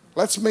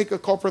 Let's make a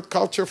corporate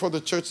culture for the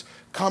church.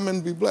 Come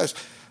and be blessed.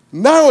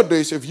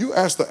 Nowadays, if you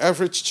ask the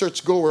average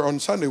churchgoer on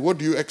Sunday, what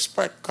do you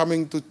expect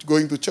going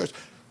to church?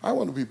 I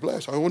want to be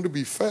blessed. I want to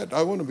be fed.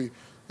 I want to be,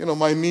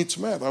 my needs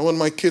met. I want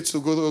my kids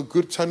to go to a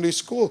good Sunday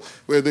school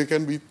where they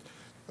can be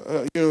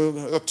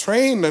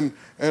trained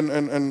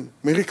and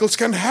miracles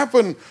can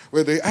happen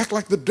where they act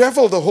like the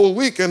devil the whole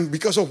week, and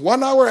because of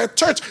 1 hour at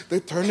church, they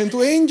turn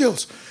into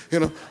angels.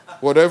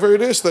 Whatever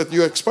it is that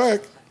you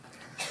expect.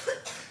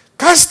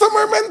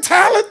 Customer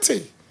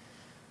mentality.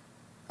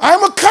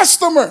 I'm a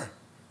customer.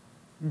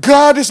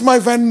 God is my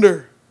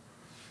vendor.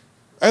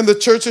 And the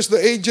church is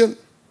the agent.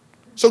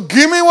 So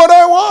give me what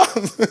I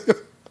want.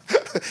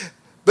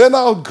 Then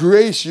I'll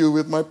grace you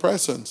with my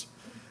presence.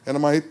 And I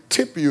might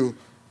tip you,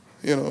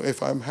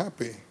 if I'm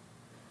happy.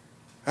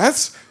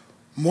 That's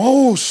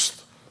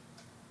most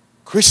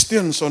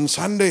Christians on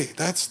Sunday.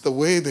 That's the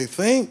way they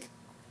think.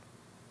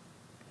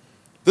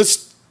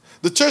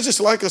 The church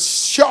is like a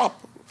shop.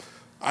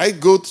 I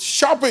go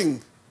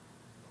shopping,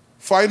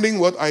 finding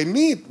what I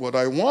need, what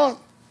I want.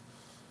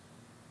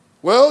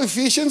 Well,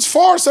 Ephesians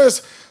 4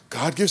 says,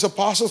 God gives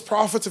apostles,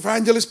 prophets,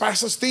 evangelists,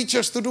 pastors,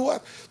 teachers to do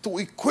what? To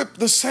equip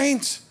the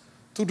saints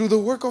to do the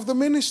work of the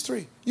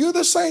ministry. You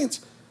the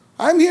saints.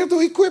 I'm here to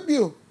equip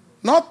you.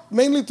 Not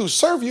mainly to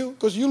serve you,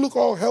 because you look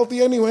all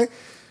healthy anyway.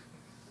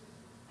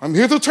 I'm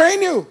here to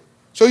train you.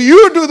 So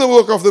you do the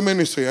work of the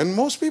ministry. And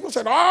most people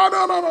said, no.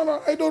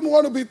 I don't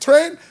want to be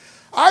trained.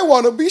 I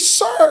want to be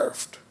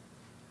served.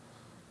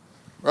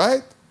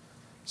 Right?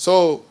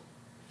 So,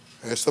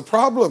 here's the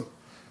problem.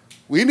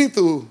 We need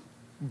to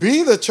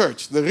be the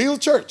church, the real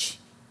church.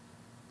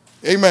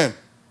 Amen.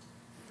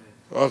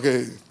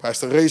 Okay,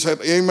 Pastor Ray said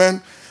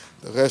amen.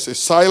 The rest is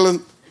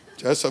silent,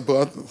 just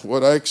about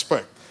what I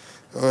expect.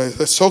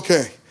 That's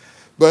okay.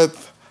 But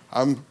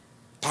I'm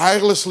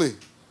tirelessly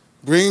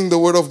bringing the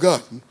Word of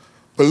God,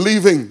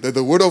 believing that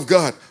the Word of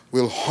God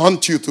will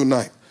haunt you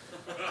tonight.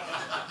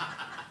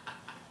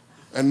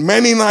 And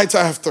many nights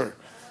after,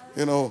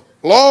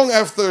 long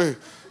after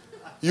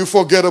you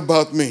forget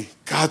about me,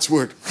 God's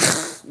Word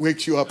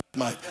wakes you up at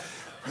night.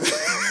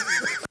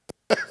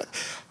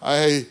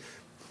 I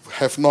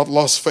have not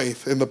lost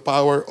faith in the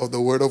power of the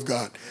Word of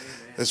God.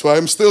 That's why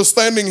I'm still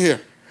standing here.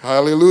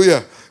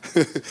 Hallelujah.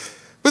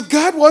 But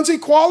God wants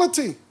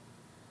equality.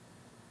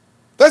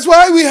 That's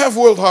why we have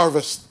World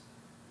Harvest.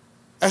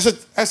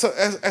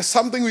 As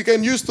something we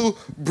can use to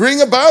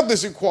bring about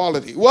this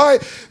equality. Why?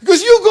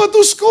 Because you go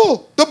to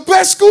school, the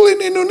best school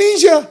in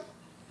Indonesia.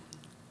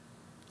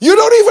 You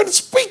don't even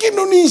speak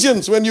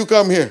Indonesians when you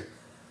come here.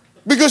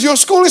 Because your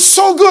school is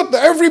so good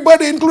that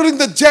everybody, including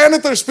the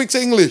janitor, speaks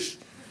English.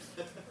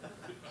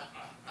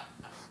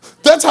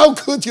 That's how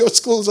good your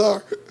schools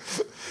are.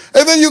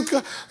 And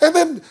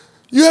then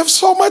you have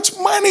so much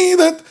money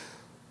that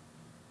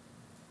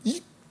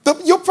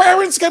your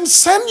parents can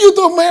send you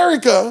to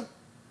America,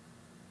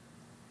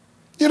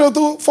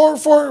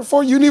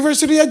 for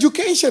university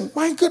education.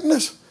 My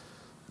goodness.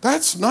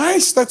 That's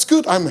nice. That's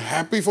good. I'm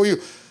happy for you.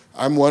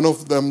 I'm one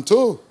of them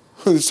too.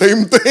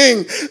 Same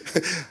thing.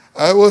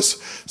 I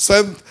was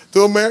sent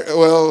to America.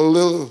 Well, a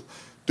little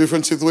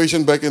different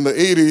situation back in the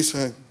 80s.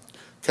 I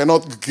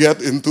cannot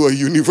get into a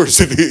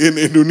university in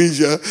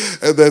Indonesia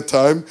at that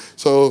time.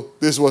 So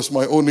this was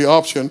my only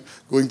option,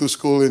 going to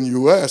school in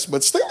US.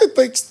 But still, it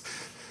takes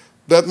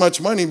that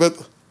much money. But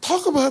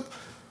talk about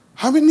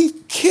how many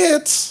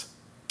kids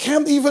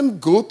can't even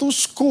go to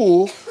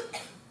school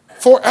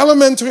for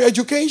elementary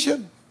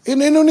education.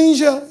 In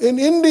Indonesia, in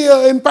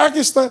India, in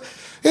Pakistan.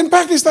 In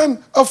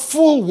Pakistan, a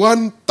full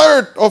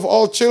 1/3 of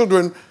all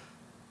children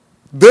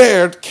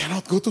there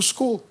cannot go to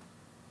school.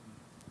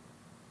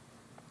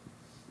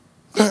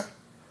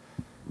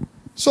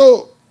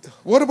 So,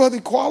 what about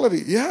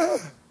equality? Yeah.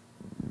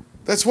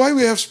 That's why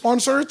we have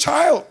Sponsor a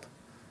Child.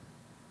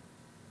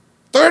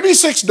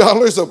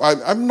 $36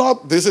 a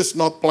month. This is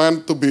not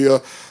planned to be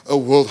a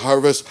World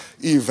Harvest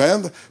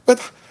event, but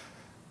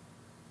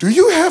do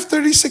you have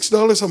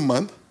 $36 a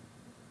month?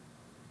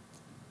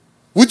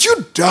 Would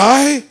you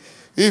die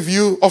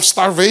of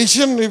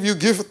starvation if you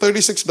give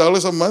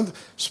 $36 a month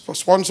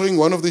sponsoring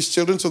one of these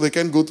children so they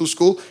can go to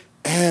school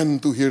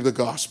and to hear the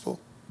gospel?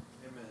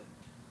 Amen.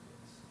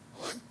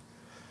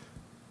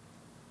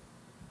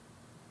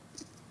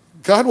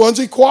 God wants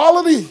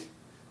equality.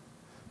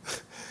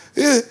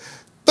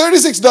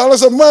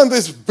 $36 a month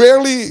is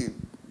barely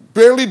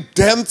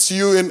dents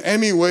you in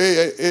any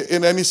way,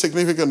 in any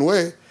significant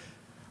way.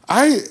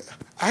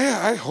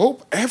 I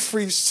hope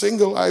every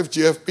single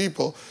IFGF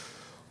people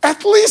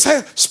at least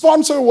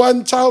sponsor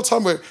one child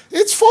somewhere.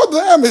 It's for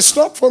them. It's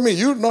not for me.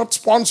 You're not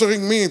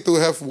sponsoring me to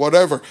have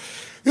whatever.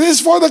 It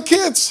is for the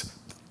kids.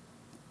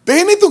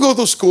 They need to go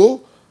to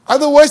school.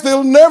 Otherwise,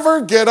 they'll never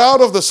get out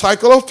of the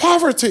cycle of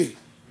poverty.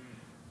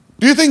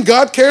 Do you think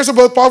God cares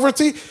about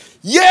poverty?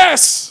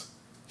 Yes.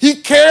 He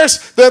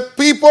cares that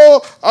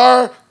people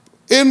are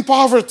in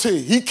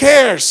poverty. He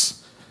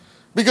cares.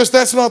 Because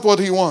that's not what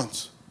He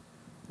wants.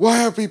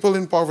 Why are people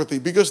in poverty?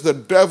 Because the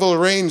devil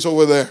reigns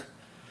over there.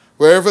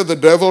 Wherever the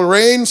devil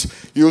reigns,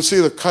 you'll see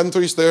the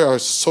countries there are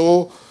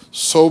so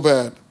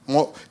bad.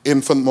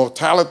 Infant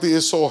mortality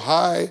is so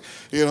high.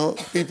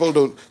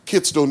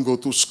 Kids don't go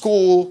to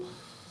school.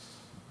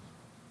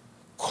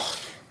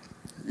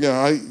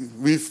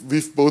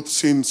 We've both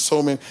seen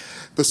so many.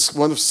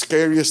 One of the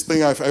scariest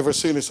thing I've ever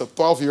seen is a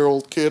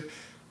 12-year-old kid,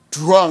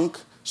 drunk,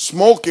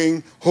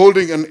 smoking,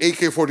 holding an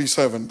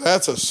AK-47.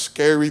 That's a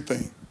scary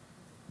thing.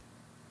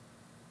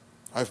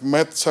 I've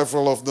met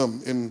several of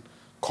them in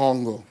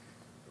Congo.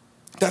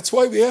 That's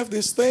why we have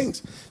these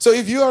things. So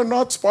if you are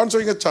not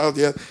sponsoring a child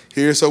yet,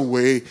 here's a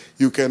way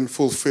you can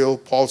fulfill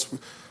Paul's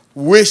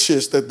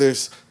wishes that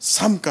there's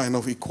some kind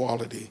of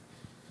equality.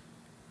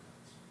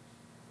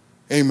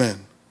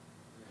 Amen.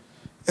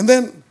 And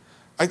then,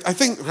 I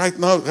think right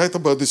now, right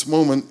about this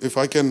moment, if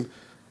I can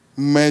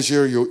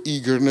measure your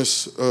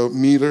eagerness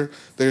meter,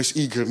 there's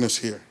eagerness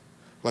here.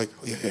 Like,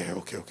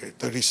 okay,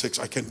 36,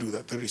 I can do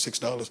that.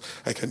 $36,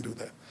 I can do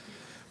that.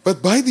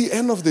 But by the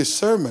end of this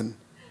sermon,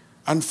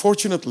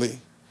 unfortunately,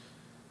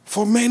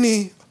 for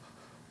many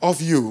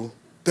of you,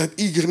 that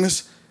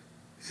eagerness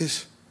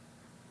is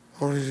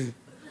already...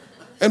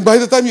 And by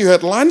the time you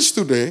had lunch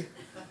today,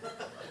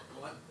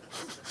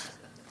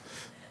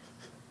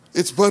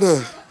 it's but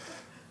a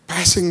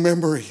passing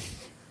memory.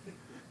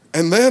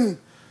 And then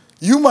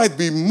you might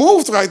be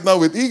moved right now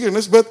with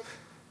eagerness, but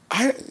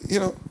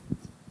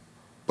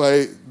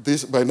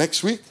by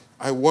next week,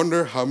 I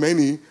wonder how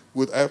many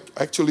would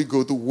actually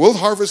go to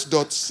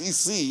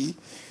worldharvest.cc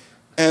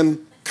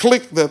and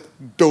click that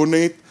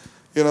donate,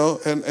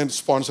 and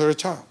sponsor a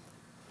child.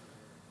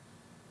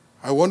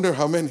 I wonder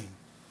how many.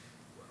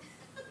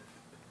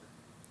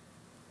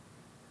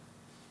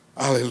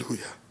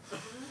 Hallelujah.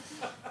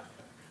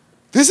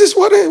 This is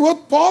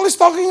what Paul is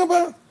talking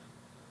about.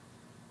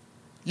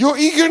 Your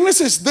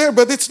eagerness is there,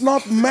 but it's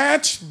not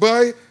matched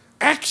by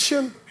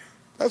action.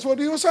 That's what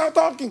he was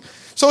talking.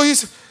 So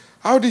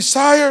our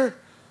desire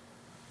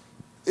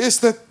is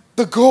that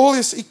the goal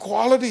is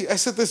equality.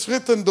 As it is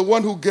written, the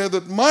one who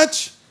gathered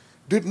much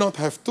did not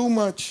have too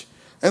much,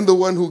 and the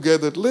one who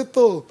gathered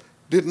little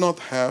did not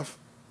have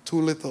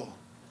too little.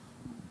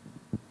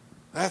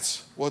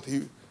 That's what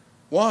he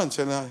wants,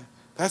 and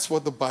that's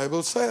what the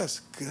Bible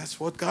says. That's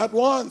what God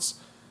wants.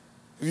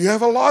 If you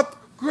have a lot,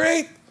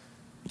 great.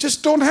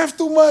 Just don't have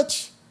too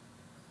much.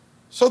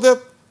 So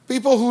that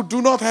people who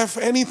do not have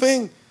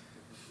anything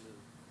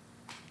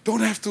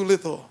don't have too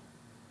little.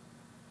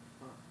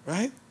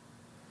 Right?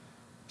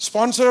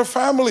 Sponsor a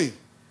family.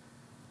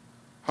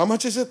 How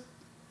much is it?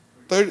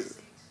 30?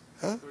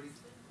 Huh?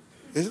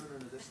 Is it?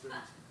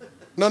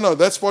 No,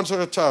 that's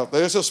sponsor a child.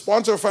 There's a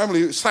sponsor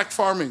family, sack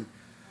farming.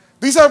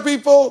 These are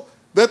people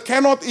that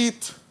cannot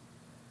eat.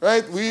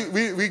 Right?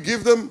 We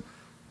give them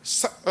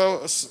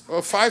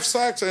 5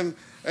 sacks and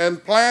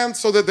plants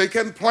so that they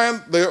can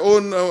plant their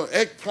own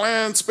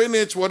eggplant,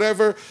 spinach,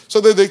 whatever,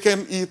 so that they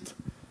can eat.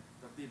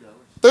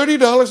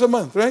 $30 a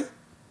month, right?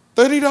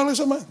 $30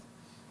 a month.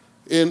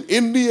 In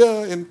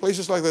India, in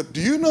places like that.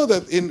 Do you know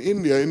that in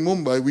India, in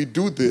Mumbai, we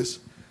do this?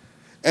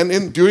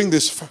 And during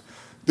this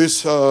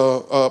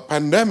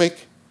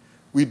pandemic,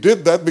 we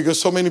did that because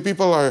so many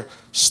people are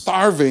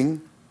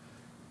starving.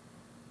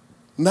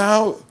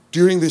 Now,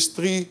 during these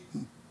 3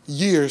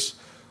 years,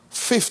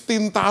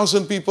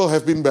 15,000 people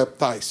have been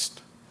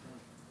baptized.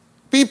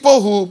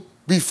 People who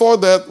before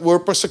that were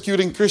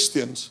persecuting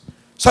Christians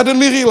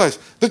suddenly realized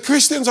the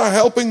Christians are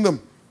helping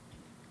them.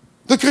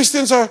 The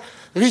Christians are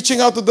reaching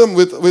out to them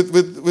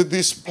with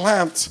these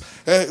plants,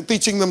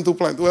 teaching them to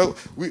plant. Well,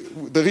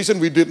 the reason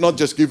we did not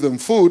just give them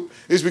food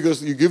is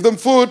because you give them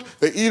food,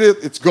 they eat it,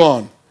 it's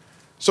gone.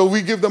 So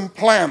we give them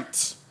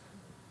plants,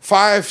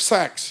 5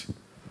 sacks,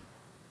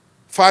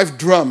 5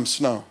 drums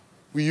now.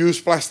 We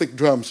use plastic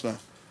drums now.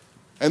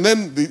 And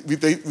then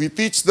we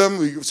teach them,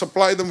 we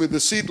supply them with the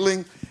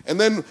seedling, and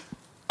then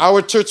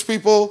our church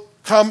people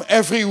come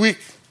every week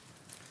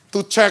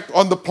to check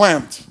on the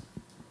plant.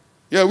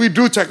 Yeah, we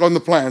do check on the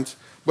plant,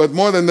 but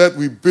more than that,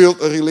 we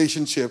build a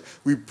relationship.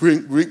 We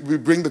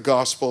bring the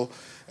gospel,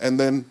 and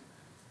then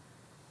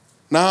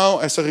now,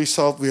 as a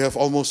result, we have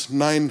almost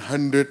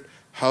 900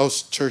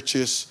 house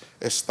churches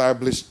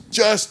established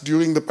just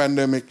during the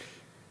pandemic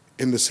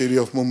in the city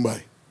of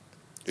Mumbai,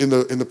 in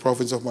the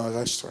province of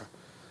Maharashtra.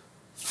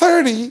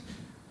 $30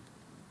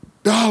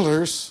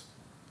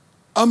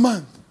 a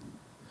month.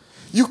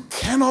 You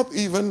cannot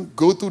even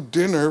go to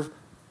dinner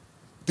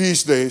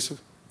these days.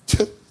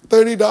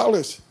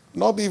 $30,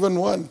 not even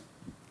one.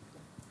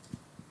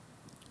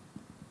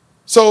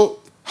 So,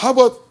 how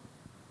about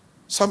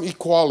some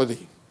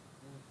equality?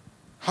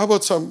 How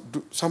about some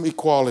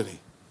equality?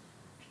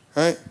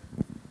 Right?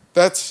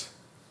 That's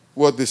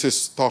what this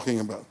is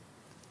talking about.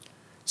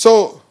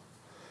 So,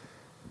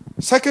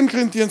 2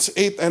 Corinthians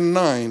 8 and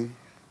 9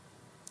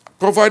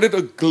 provided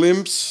a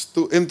glimpse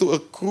into a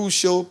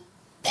crucial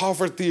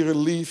poverty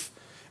relief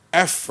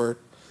effort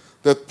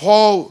that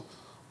Paul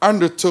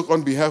undertook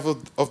on behalf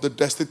of the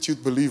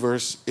destitute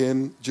believers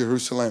in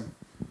Jerusalem.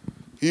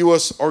 He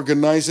was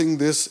organizing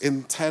this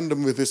in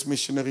tandem with his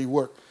missionary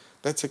work.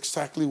 That's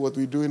exactly what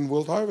we do in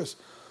World Harvest.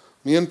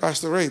 Me and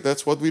Pastor Ray,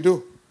 that's what we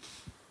do.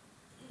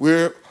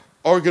 We're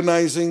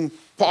organizing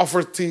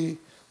poverty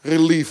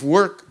relief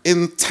work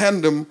in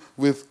tandem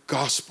with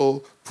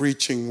gospel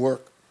preaching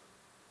work.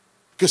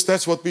 Because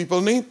that's what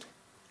people need.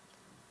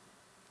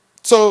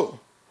 So,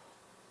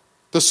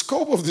 the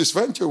scope of this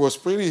venture was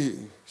pretty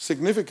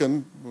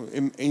significant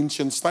in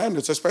ancient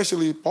standards,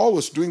 especially Paul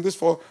was doing this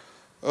for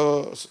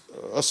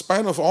a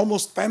span of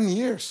almost 10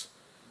 years.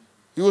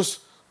 He was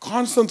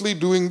constantly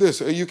doing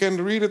this. You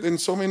can read it in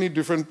so many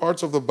different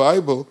parts of the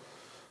Bible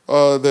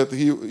that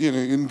he,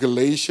 in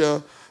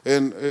Galatia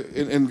and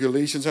in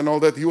Galatians and all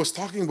that, he was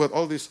talking about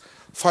all this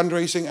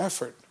fundraising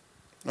effort,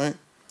 right?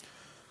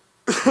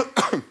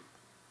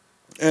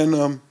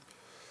 And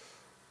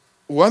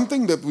one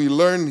thing that we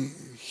learn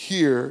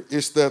here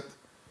is that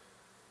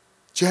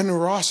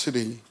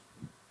generosity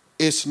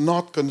is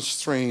not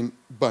constrained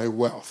by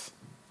wealth.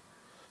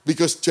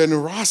 Because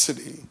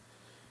generosity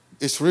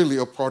is really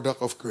a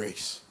product of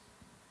grace.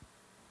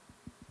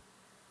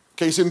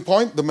 Case in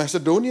point, the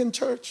Macedonian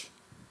church.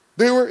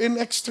 They were in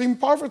extreme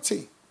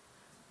poverty.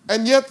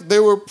 And yet they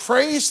were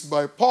praised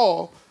by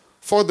Paul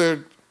for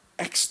their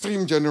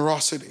extreme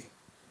generosity.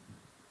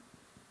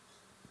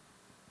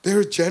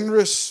 They're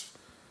generous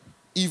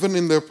even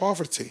in their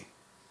poverty.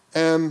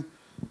 And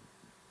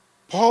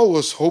Paul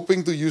was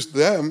hoping to use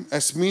them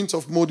as means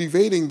of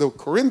motivating the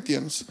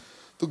Corinthians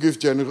to give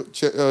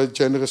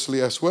generously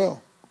as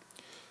well.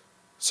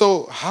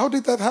 So how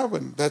did that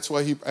happen? That's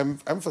why he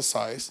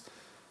emphasized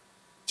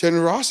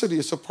generosity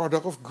is a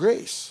product of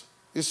grace.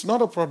 It's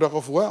not a product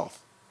of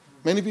wealth.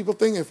 Many people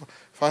think if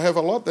I have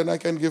a lot, then I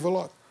can give a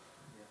lot.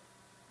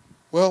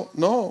 Well,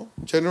 no.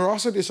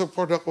 Generosity is a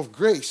product of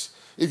grace.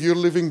 If you're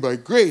living by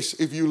grace,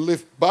 if you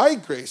live by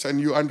grace and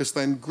you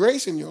understand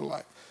grace in your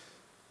life,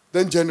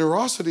 then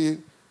generosity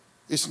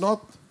is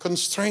not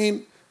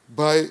constrained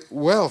by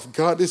wealth.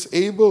 God is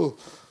able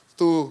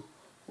to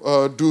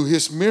do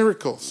his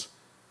miracles.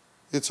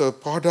 It's a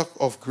product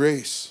of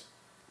grace.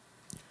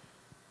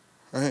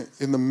 Right?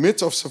 In the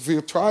midst of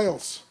severe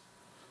trials,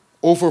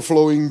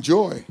 overflowing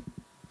joy.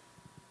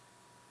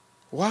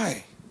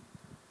 Why?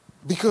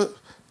 Because,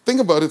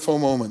 think about it for a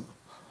moment.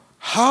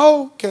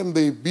 How can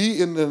they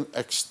be in an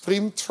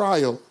extreme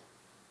trial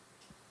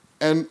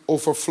and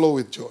overflow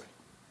with joy?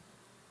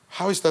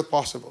 How is that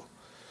possible?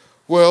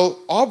 Well,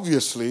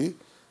 obviously,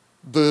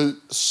 the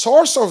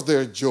source of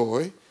their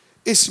joy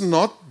is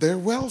not their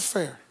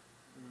welfare.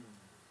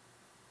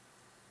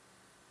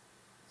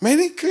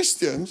 Many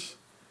Christians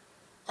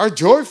are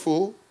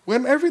joyful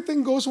when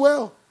everything goes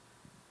well.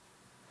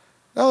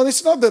 Now,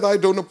 it's not that I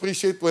don't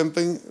appreciate when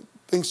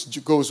things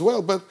goes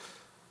well, but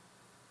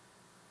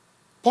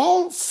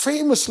Paul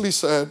famously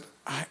said,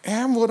 I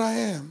am what I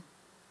am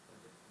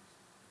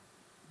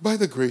by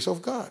the grace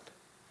of God.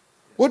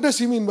 What does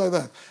he mean by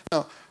that?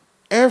 Now,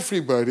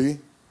 everybody,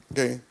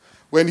 okay,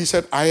 when he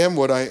said, I am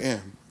what I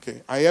am,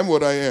 okay, I am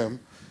what I am,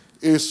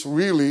 is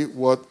really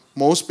what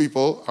most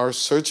people are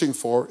searching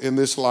for in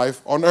this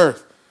life on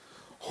earth.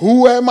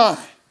 Who am I?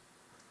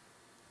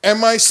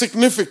 Am I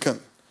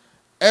significant?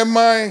 Am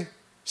I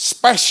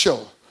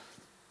special?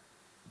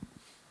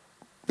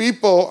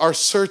 people are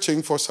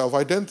searching for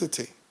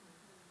self-identity.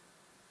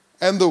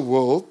 And the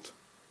world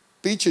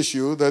teaches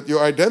you that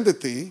your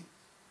identity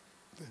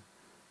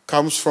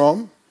comes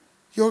from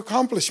your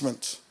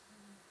accomplishments.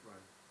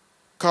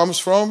 Comes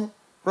from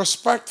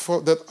respect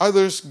that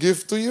others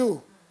give to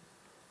you.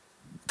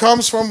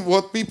 Comes from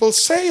what people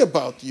say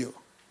about you.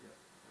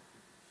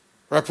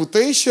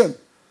 Reputation.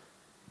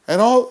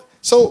 And all.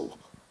 So,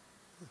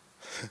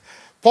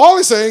 Paul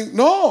is saying,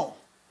 no.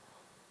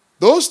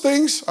 Those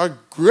things are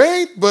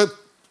great, but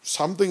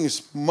something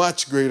is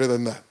much greater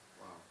than that.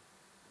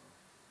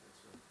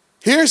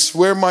 Here's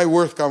where my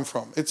worth comes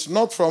from. It's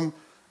not from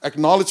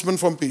acknowledgement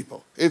from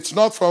people. It's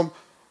not from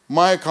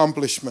my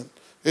accomplishment.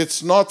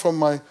 It's not from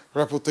my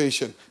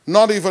reputation.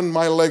 Not even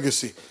my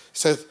legacy. He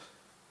says,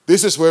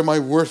 this is where my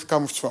worth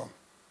comes from.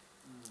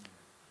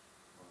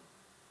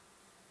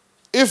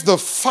 If the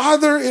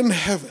Father in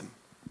heaven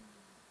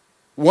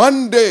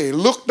one day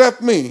looked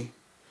at me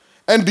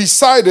and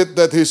decided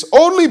that his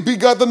only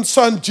begotten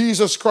Son,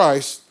 Jesus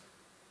Christ,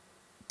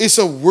 is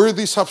a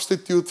worthy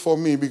substitute for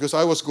me because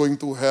I was going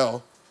to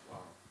hell,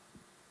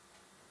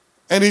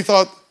 and he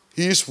thought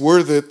he is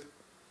worth it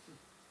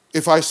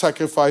if I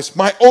sacrifice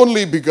my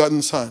only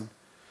begotten Son,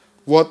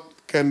 what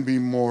can be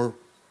more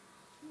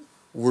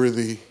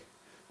worthy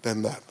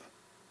than that?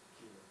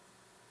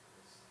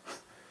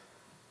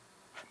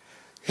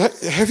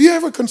 Have you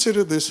ever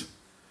considered this?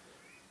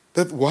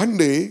 That one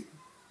day,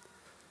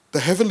 the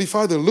Heavenly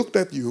Father looked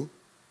at you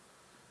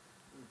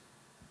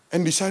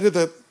and decided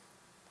that,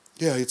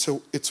 yeah,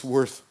 it's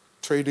worth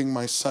trading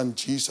my Son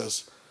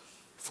Jesus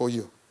for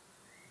you.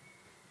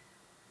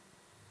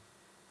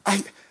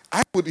 I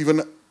would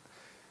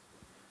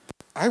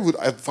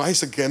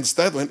advise against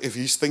that if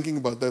he's thinking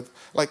about that.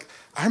 Like,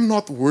 I'm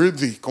not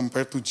worthy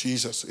compared to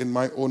Jesus, in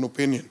my own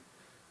opinion.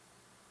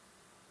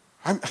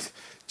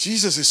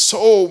 Jesus is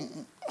so.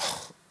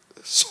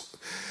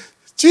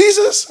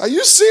 Jesus, are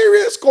you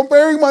serious?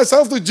 Comparing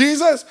myself to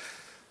Jesus?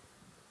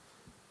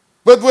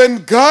 But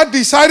when God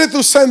decided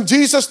to send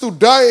Jesus to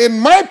die in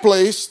my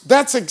place,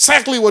 that's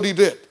exactly what he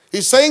did.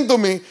 He's saying to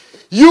me,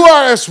 you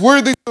are as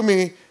worthy to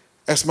me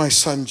as my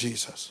Son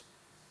Jesus.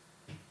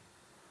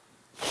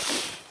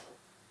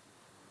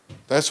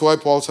 That's why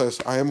Paul says,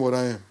 I am what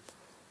I am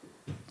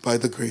by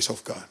the grace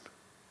of God.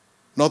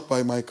 Not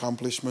by my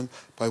accomplishment,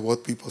 by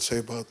what people say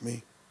about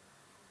me.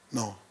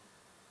 No.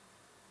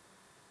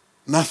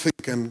 Nothing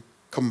can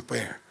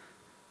compare.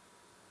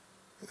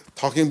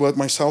 Talking about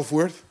my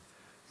self-worth,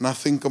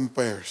 nothing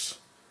compares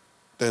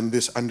than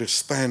this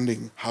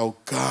understanding how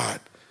God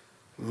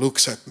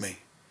looks at me,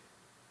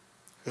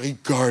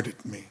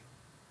 regarded me.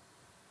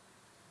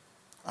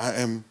 I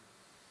am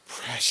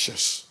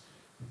precious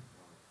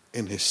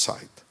in his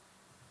sight.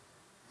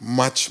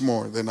 Much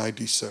more than I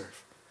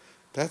deserve.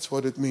 That's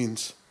what it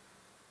means.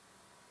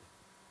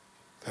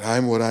 That I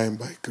am what I am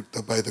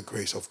by the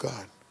grace of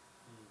God.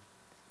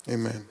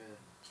 Amen.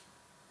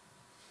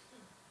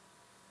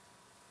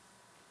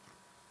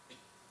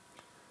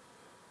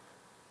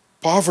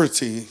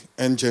 Poverty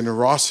and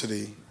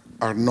generosity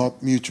are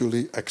not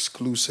mutually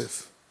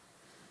exclusive.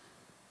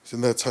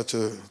 Isn't that such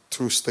a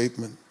true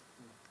statement?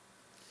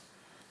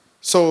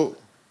 So,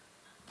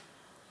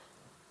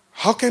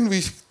 how can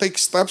we take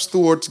steps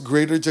towards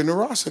greater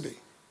generosity?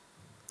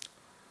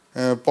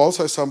 Paul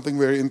says something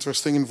very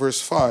interesting in verse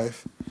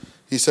 5.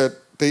 He said,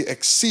 they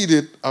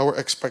exceeded our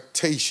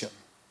expectation.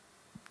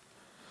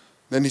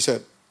 Then he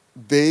said,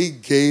 they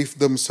gave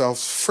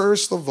themselves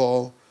first of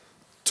all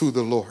to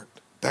the Lord.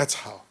 That's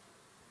how.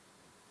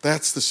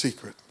 That's the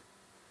secret.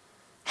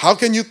 How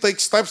can you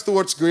take steps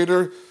towards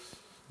greater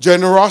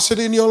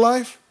generosity in your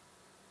life?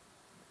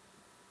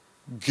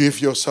 Give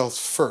yourself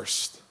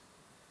first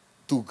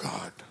to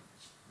God.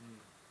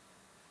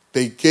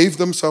 They gave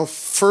themselves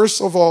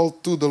first of all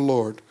to the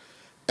Lord,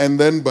 and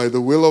then by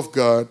the will of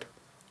God,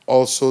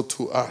 also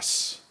to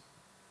us.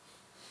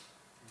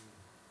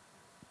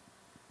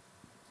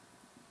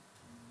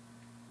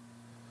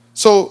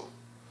 So,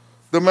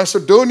 the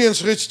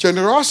Macedonians' rich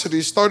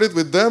generosity started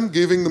with them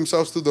giving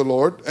themselves to the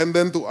Lord and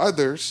then to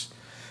others.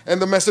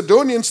 And the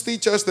Macedonians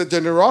teach us that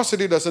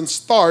generosity doesn't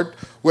start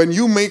when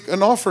you make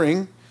an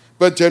offering,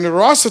 but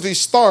generosity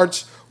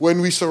starts when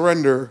we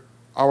surrender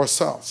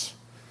ourselves.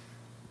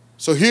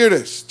 So here it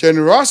is.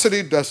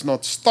 Generosity does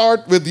not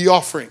start with the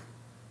offering.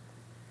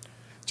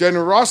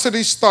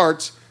 Generosity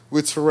starts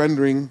with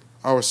surrendering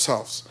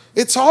ourselves.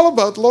 It's all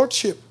about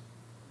lordship.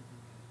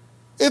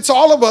 It's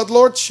all about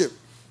lordship.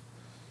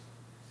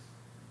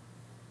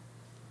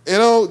 You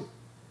know,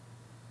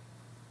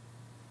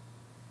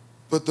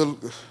 but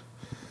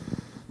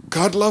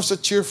God loves a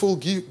cheerful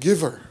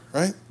giver,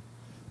 right?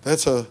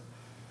 That's I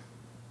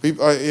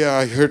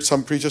heard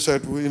some preachers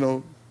said,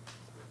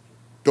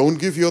 don't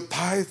give your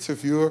tithes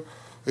if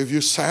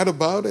you're sad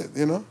about it,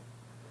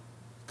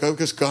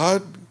 because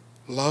God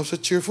loves a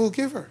cheerful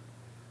giver.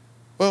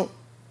 Well,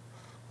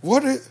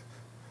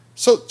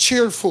 so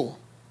cheerful?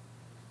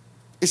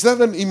 Is that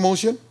an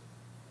emotion?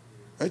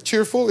 Right?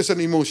 Cheerful is an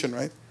emotion,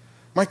 right?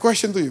 My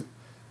question to you,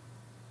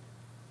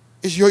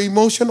 is your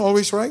emotion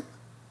always right?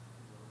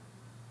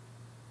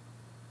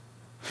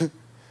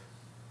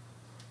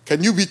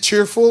 Can you be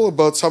cheerful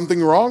about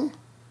something wrong?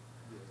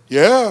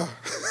 Yeah.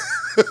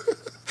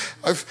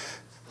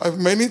 I've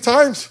many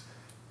times.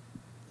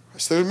 I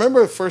still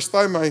remember the first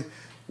time I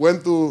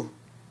went to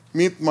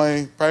meet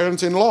my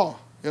parents-in-law.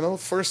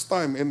 First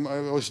time. I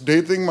was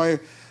dating my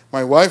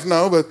wife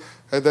now, but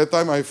at that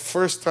time I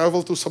first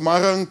traveled to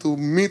Samarang to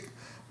meet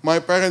my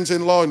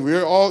parents-in-law, and we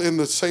were all in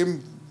the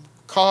same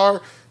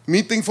car,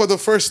 meeting for the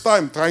first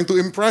time, trying to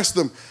impress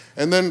them.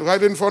 And then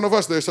right in front of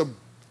us, there's a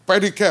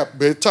pedicab,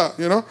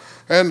 beca,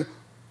 and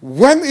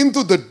went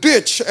into the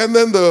ditch, and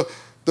then the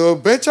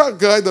beca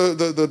guy,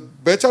 the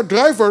beca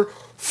driver,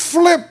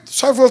 flipped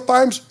several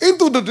times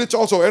into the ditch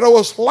also, and I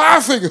was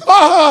laughing.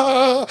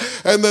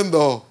 And then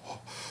the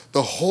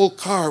whole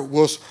car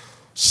was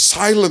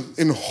silent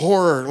in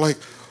horror, like,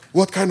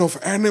 what kind of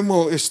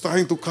animal is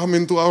trying to come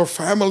into our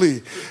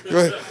family?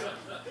 Right?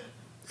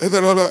 And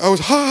then I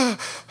was,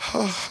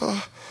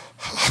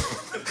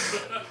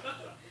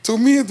 To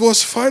me, it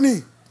was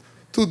funny.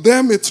 To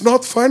them, it's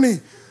not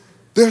funny.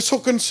 They're so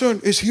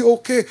concerned. Is he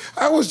okay?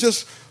 That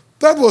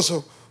was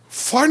a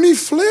funny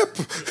flip.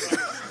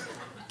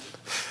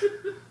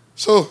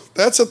 So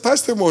that's a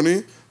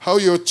testimony how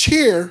your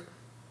cheer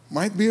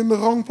might be in the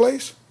wrong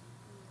place.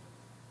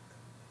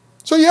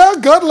 So yeah,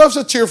 God loves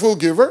a cheerful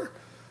giver.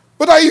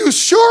 But are you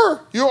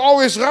sure you're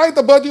always right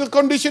about your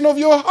condition of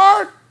your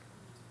heart?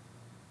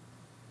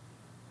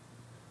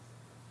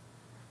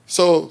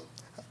 So,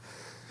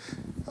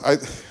 I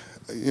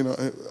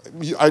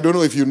don't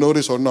know if you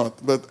noticed or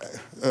not, but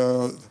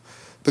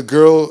the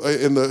girl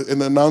in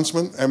the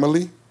announcement,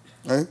 Emily,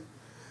 right?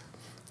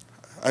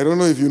 I don't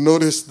know if you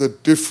noticed the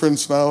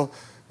difference now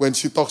when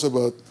she talks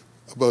about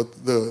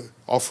the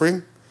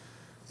offering.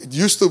 It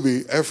used to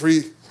be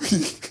every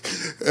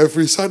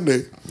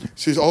Sunday,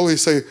 she's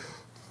always say,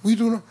 we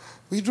do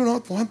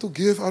not want to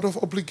give out of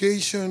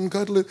obligation.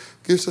 God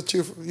gives a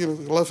cheerful,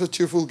 loves a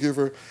cheerful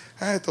giver.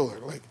 And I told her,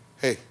 like,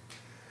 hey,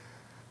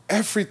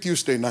 every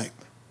Tuesday night,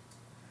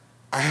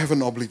 I have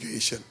an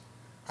obligation.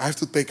 I have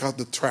to take out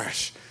the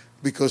trash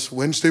because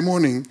Wednesday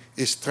morning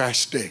is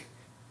trash day.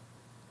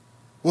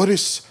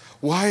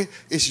 Why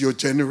is your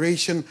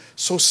generation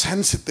so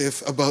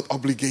sensitive about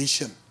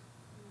obligation?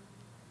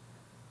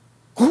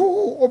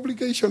 Oh,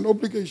 obligation.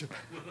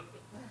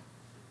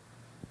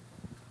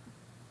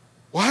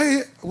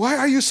 Why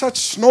are you such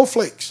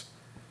snowflakes?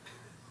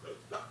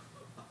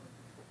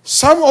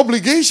 Some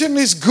obligation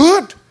is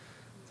good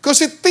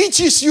because it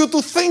teaches you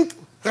to think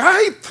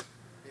right.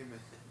 Amen.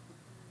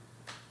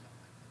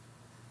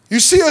 You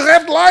see a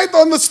red light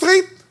on the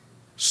street?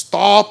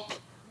 Stop.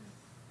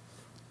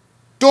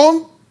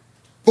 Don't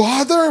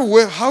bother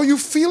with how you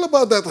feel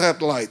about that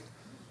red light.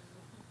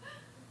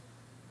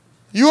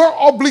 You are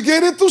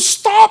obligated to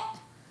stop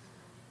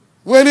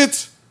when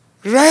it's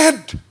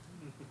red.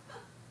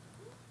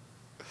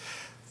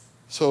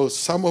 So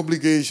some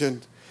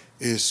obligation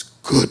is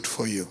good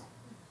for you.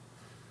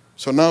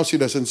 So now she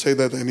doesn't say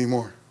that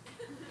anymore.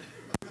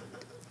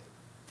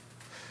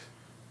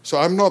 So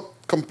I'm not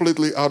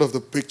completely out of the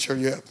picture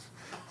yet.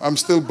 I'm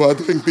still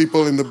bothering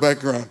people in the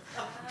background.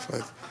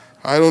 Like,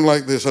 I don't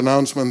like this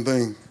announcement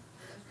thing.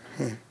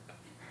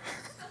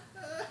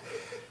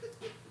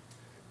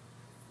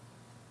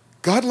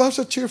 God loves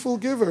a cheerful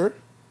giver,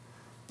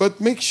 but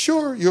make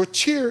sure your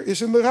cheer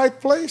is in the right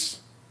place.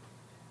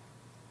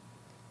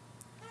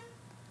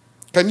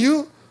 Can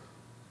you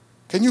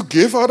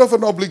give out of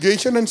an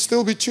obligation and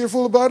still be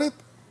cheerful about it?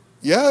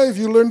 Yeah, if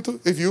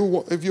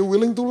you're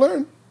willing to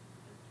learn.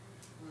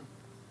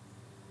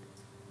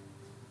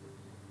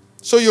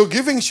 So your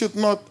giving should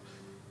not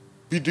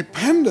be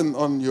dependent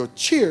on your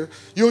cheer.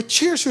 Your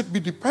cheer should be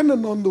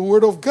dependent on the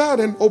Word of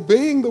God, and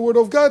obeying the Word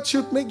of God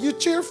should make you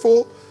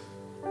cheerful.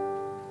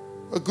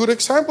 A good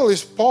example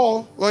is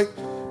Paul, like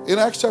in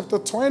Acts chapter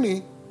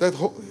 20,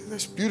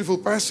 this beautiful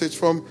passage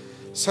from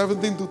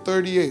 17 to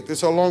 38.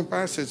 It's a long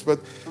passage, but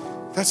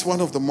that's one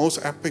of the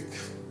most epic.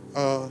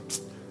 I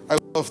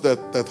love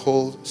that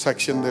whole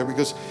section there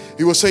because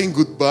he was saying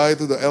goodbye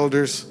to the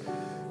elders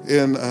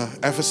in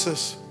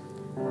Ephesus.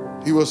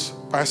 He was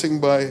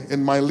passing by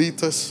in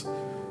Miletus.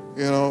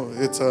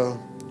 It's a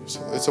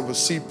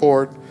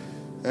seaport,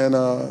 and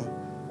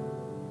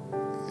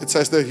it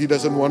says that he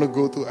doesn't want to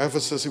go to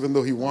Ephesus even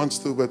though he wants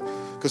to, but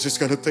because it's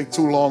going to take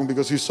too long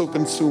because he's so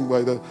consumed by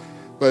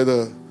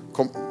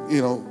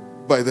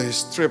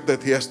his trip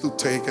that he has to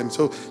take. And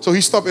so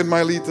he stopped in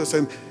Miletus,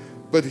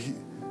 but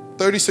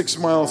 36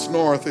 miles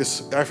north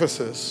is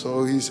Ephesus.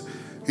 So he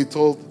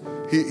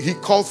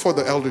called for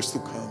the elders to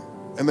come,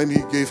 and then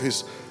he gave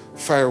his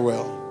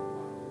farewell.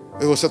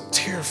 It was a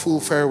tearful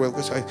farewell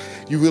because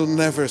you will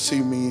never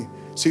see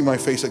my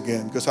face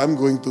again because I'm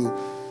going to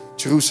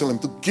Jerusalem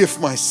to give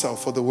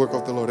myself for the work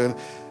of the Lord, and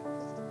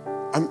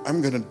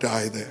I'm going to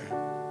die there.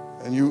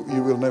 And you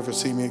will never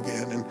see me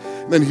again.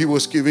 And then he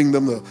was giving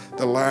them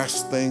the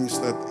last things,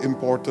 that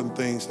important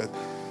things that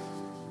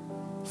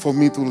for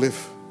me to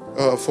live,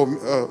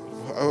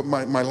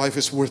 my life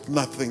is worth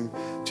nothing,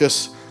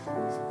 just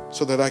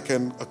so that I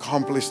can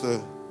accomplish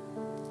the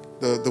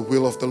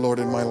will of the Lord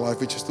in my life,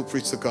 which is to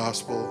preach the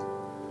gospel.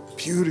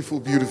 Beautiful,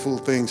 beautiful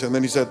things. And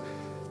then he said,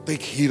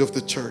 take heed of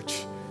the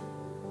church.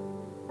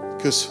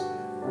 Because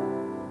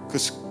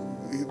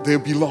they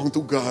belong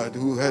to God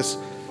who has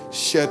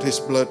shed his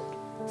blood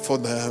for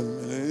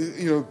them.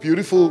 You know,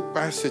 beautiful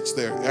passage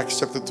there, Acts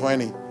chapter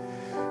 20.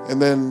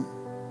 And then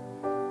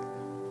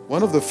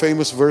one of the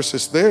famous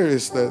verses there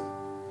is that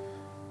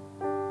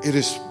it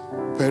is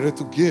better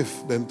to give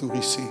than to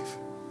receive.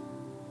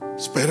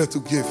 It's better to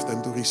give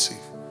than to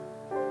receive.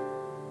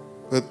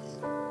 But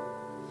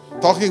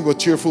talking about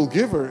cheerful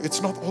giver,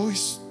 it's not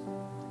always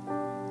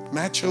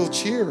natural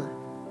cheer.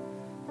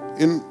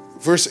 In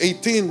verse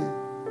 18,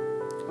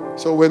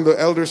 so when the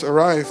elders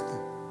arrived,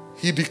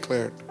 he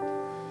declared,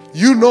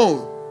 you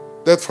know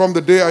that from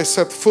the day I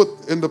set foot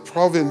in the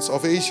province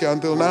of Asia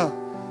until now,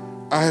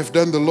 I have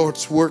done the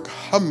Lord's work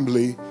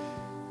humbly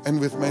and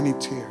with many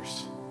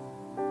tears.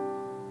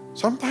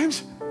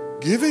 Sometimes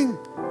giving,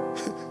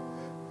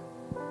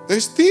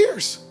 there's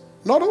tears,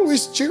 not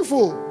always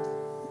cheerful.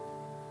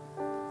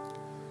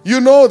 You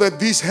know that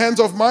these hands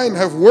of mine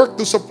have worked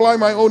to supply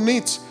my own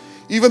needs,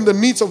 even the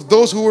needs of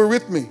those who were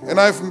with me. And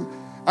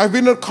I've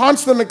been a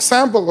constant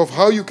example of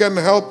how you can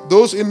help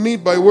those in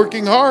need by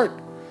working hard.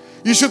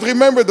 You should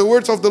remember the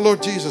words of the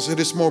Lord Jesus. It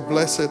is more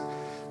blessed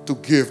to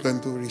give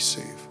than to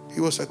receive. He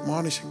was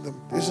admonishing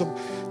them.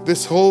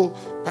 This whole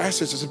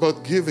passage is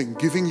about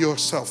giving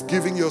yourself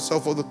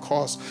for the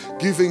cause,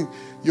 giving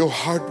your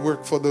hard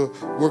work for the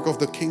work of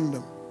the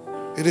kingdom.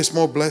 It is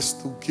more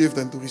blessed to give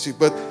than to receive.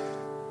 But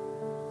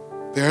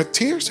there are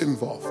tears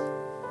involved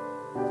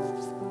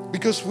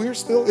because we're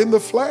still in the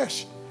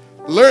flesh,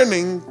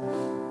 learning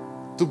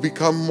to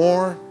become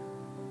more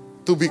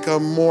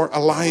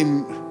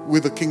aligned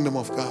with the kingdom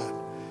of God.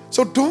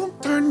 So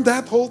don't turn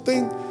that whole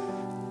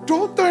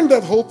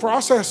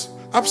process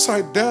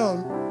upside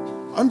down.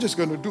 I'm just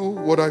going to do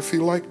what I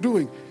feel like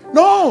doing.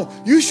 No,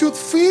 you should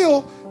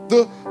feel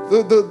the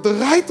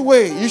right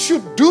way. You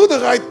should do the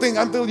right thing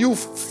until you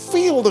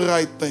feel the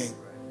right thing.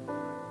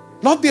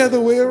 Not the other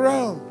way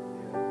around.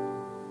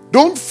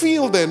 Don't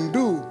feel then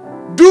do.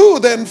 Do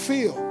then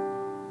feel.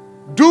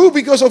 Do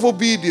because of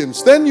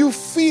obedience. Then you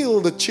feel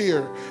the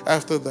cheer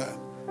after that.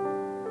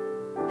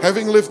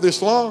 Having lived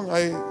this long,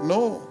 I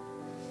know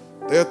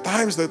there are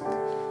times that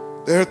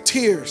there are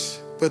tears,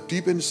 but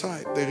deep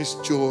inside there is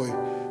joy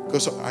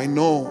because I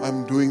know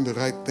I'm doing the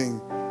right thing,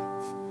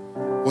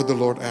 what the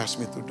Lord asked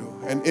me to do.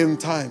 And in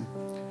time,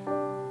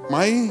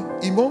 my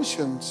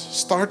emotions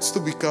starts to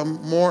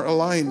become more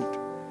aligned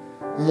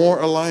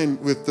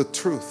with the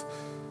truth,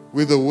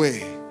 with the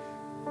way,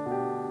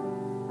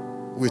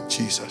 with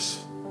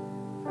Jesus.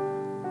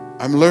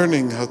 I'm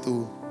learning how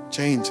to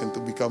change and to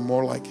become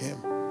more like Him.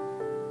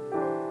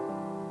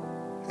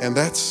 And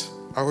that's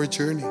our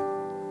journey.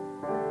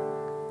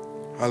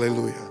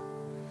 Hallelujah.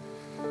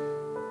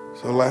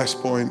 So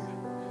last point.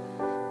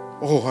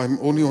 Oh, I'm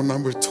only on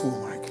number 2.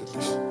 My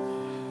goodness.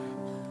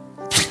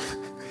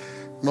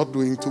 Not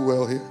doing too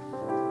well here.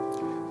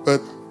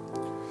 But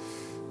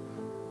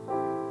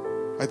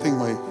I think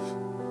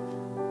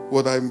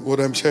what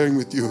I'm sharing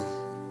with you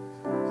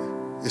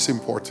is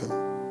important.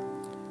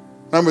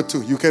 Number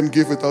 2, you can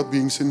give without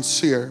being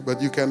sincere,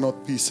 but you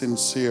cannot be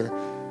sincere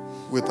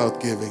without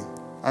giving.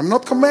 I'm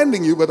not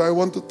commanding you, but I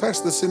want to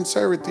test the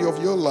sincerity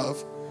of your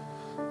love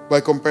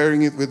by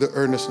comparing it with the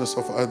earnestness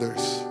of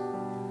others.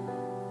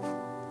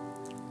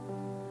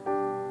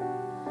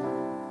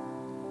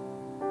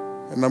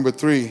 And number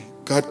 3,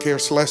 God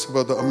cares less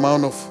about the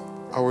amount of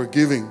our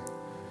giving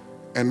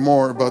and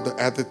more about the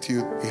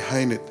attitude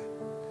behind it.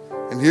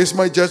 And here's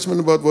my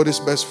judgment about what is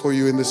best for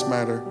you in this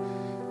matter.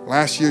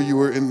 Last year you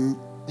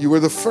were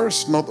the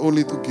first not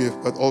only to give,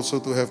 but also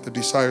to have the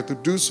desire to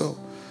do so.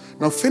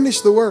 Now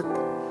finish the work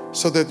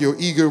so that your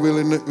eager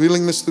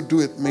willingness to do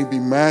it may be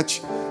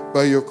matched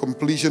by your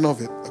completion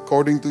of it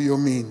according to your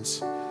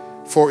means.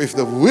 For if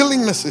the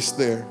willingness is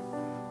there,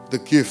 the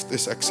gift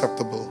is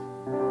acceptable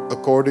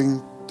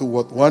according to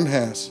what one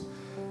has,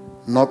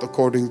 not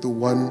according to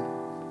one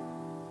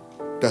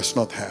does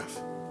not have.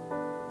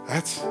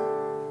 That's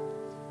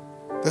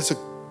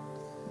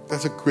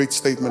a great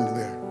statement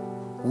there.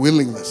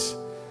 Willingness.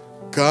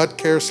 God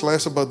cares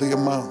less about the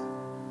amount,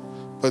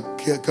 but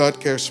God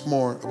cares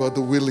more about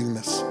the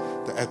willingness,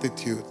 the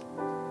attitude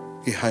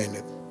behind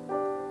it.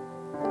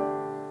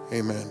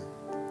 Amen.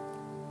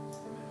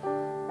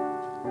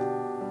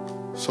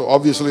 So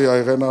obviously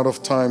I ran out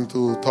of time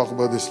to talk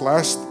about this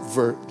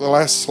the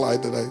last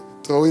slide that I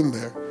throw in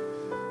there.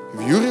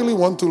 If you really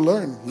want to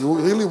learn, you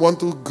really want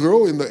to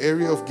grow in the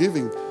area of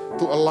giving,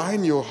 to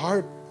align your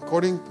heart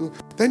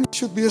then you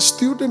should be a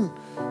student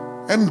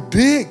and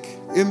dig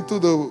into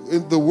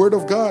the Word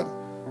of God.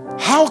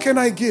 How can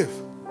I give?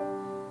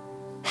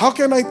 How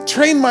can I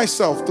train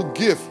myself to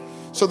give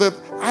so that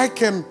I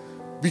can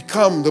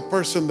become the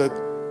person that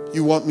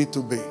you want me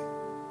to be?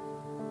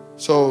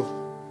 So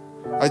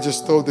I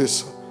just throw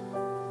this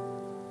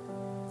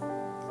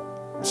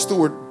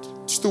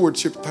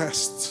stewardship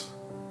tests.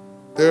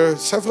 There are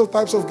several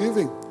types of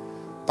giving.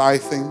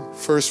 Tithing,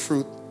 first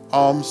fruit,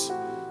 alms,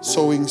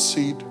 sowing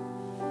seed.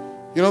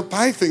 You know,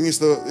 tithing is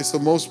the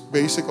most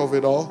basic of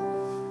it all,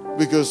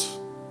 because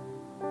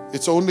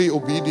it's only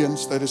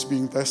obedience that is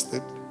being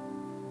tested.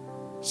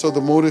 So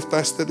the motive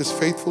tested is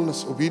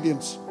faithfulness,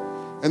 obedience.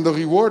 And the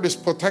reward is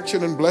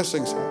protection and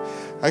blessings.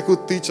 I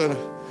could teach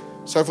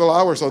several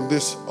hours on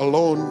this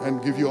alone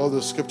and give you all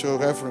the scriptural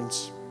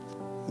reference.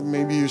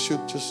 Maybe you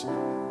should just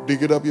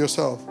dig it up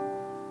yourself.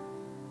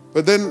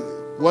 But then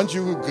once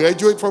you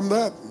graduate from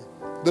that,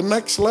 the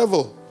next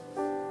level,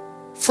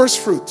 first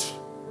fruits,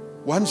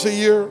 once a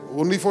year,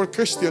 only for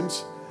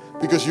Christians,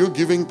 because you're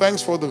giving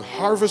thanks for the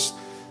harvest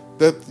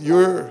that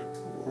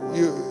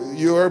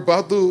you are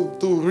about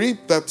to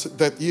reap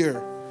that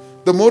year.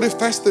 The motive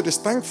tested is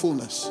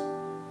thankfulness.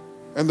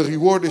 And the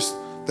reward is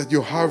that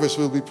your harvest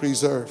will be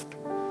preserved.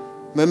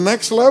 The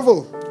next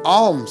level,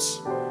 alms.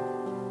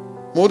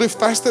 Motive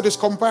tested is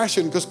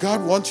compassion, because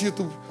God wants you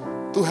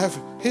to have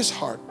His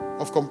heart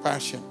of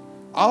compassion.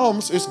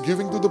 Alms is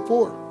giving to the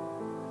poor.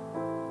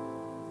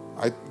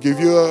 I give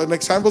you an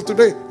example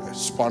today.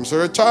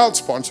 Sponsor a child,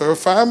 sponsor a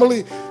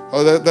family,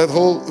 or that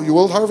whole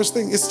world harvest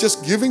thing. It's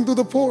just giving to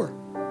the poor.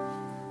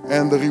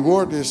 And the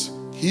reward is,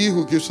 he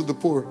who gives to the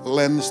poor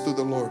lends to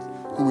the Lord,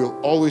 who will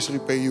always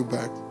repay you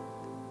back.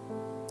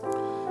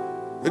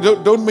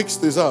 Don't mix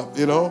this up,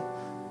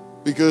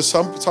 because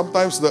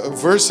sometimes the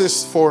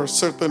verses for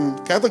certain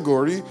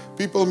category,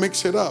 people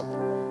mix it up.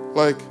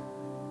 Like,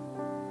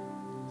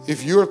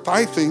 if you're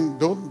tithing,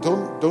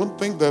 don't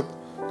think that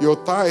your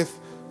tithe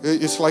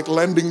is like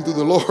lending to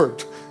the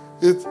Lord.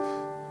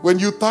 When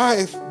you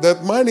tithe,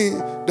 that money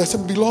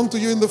doesn't belong to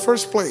you in the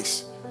first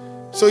place.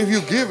 So if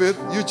you give it,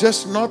 you're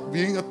just not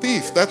being a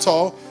thief. That's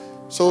all.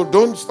 So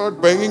don't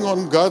start banging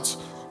on God's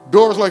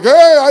doors like,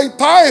 hey, I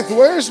tithe.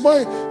 Where's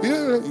my...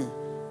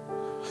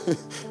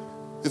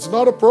 It's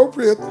not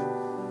appropriate.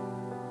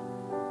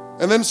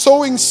 And then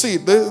sowing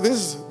seed.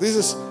 This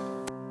is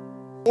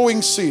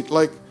sowing seed.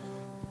 Like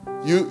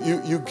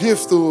you give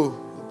to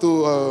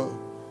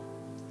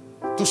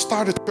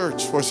start a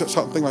church or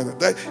something like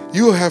that.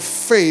 You have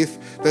faith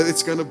that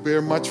it's going to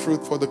bear much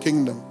fruit for the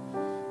kingdom.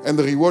 And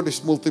the reward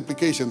is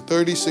multiplication,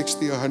 30,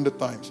 60, 100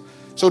 times.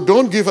 So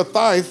don't give a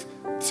tithe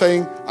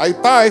saying, I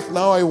tithe,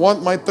 now I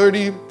want my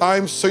 30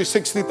 times,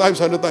 60 times,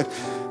 100 times.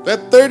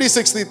 That 30,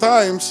 60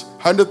 times,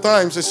 100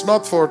 times is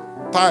not for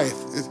tithe.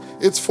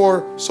 It's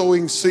for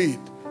sowing seed.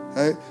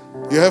 Right?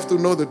 You have to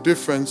know the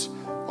difference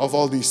of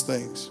all these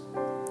things.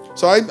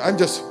 So I'm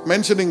just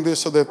mentioning this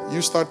so that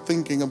you start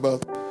thinking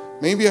about,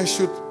 maybe I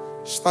should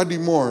study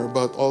more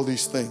about all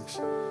these things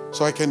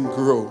so I can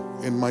grow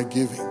in my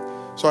giving,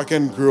 so I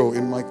can grow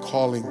in my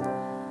calling,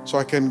 so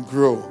I can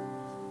grow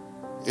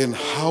in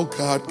how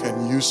God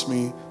can use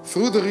me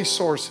through the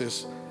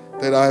resources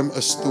that I'm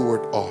a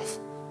steward of.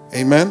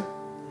 Amen?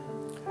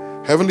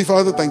 Heavenly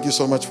Father, thank you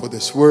so much for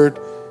this word.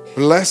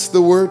 Bless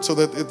the word so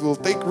that it will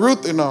take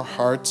root in our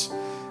hearts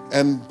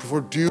and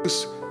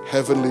produce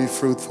heavenly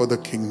fruit for the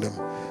kingdom.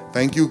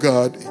 Thank you,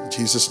 God. In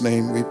Jesus'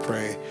 name we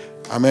pray.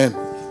 Amen.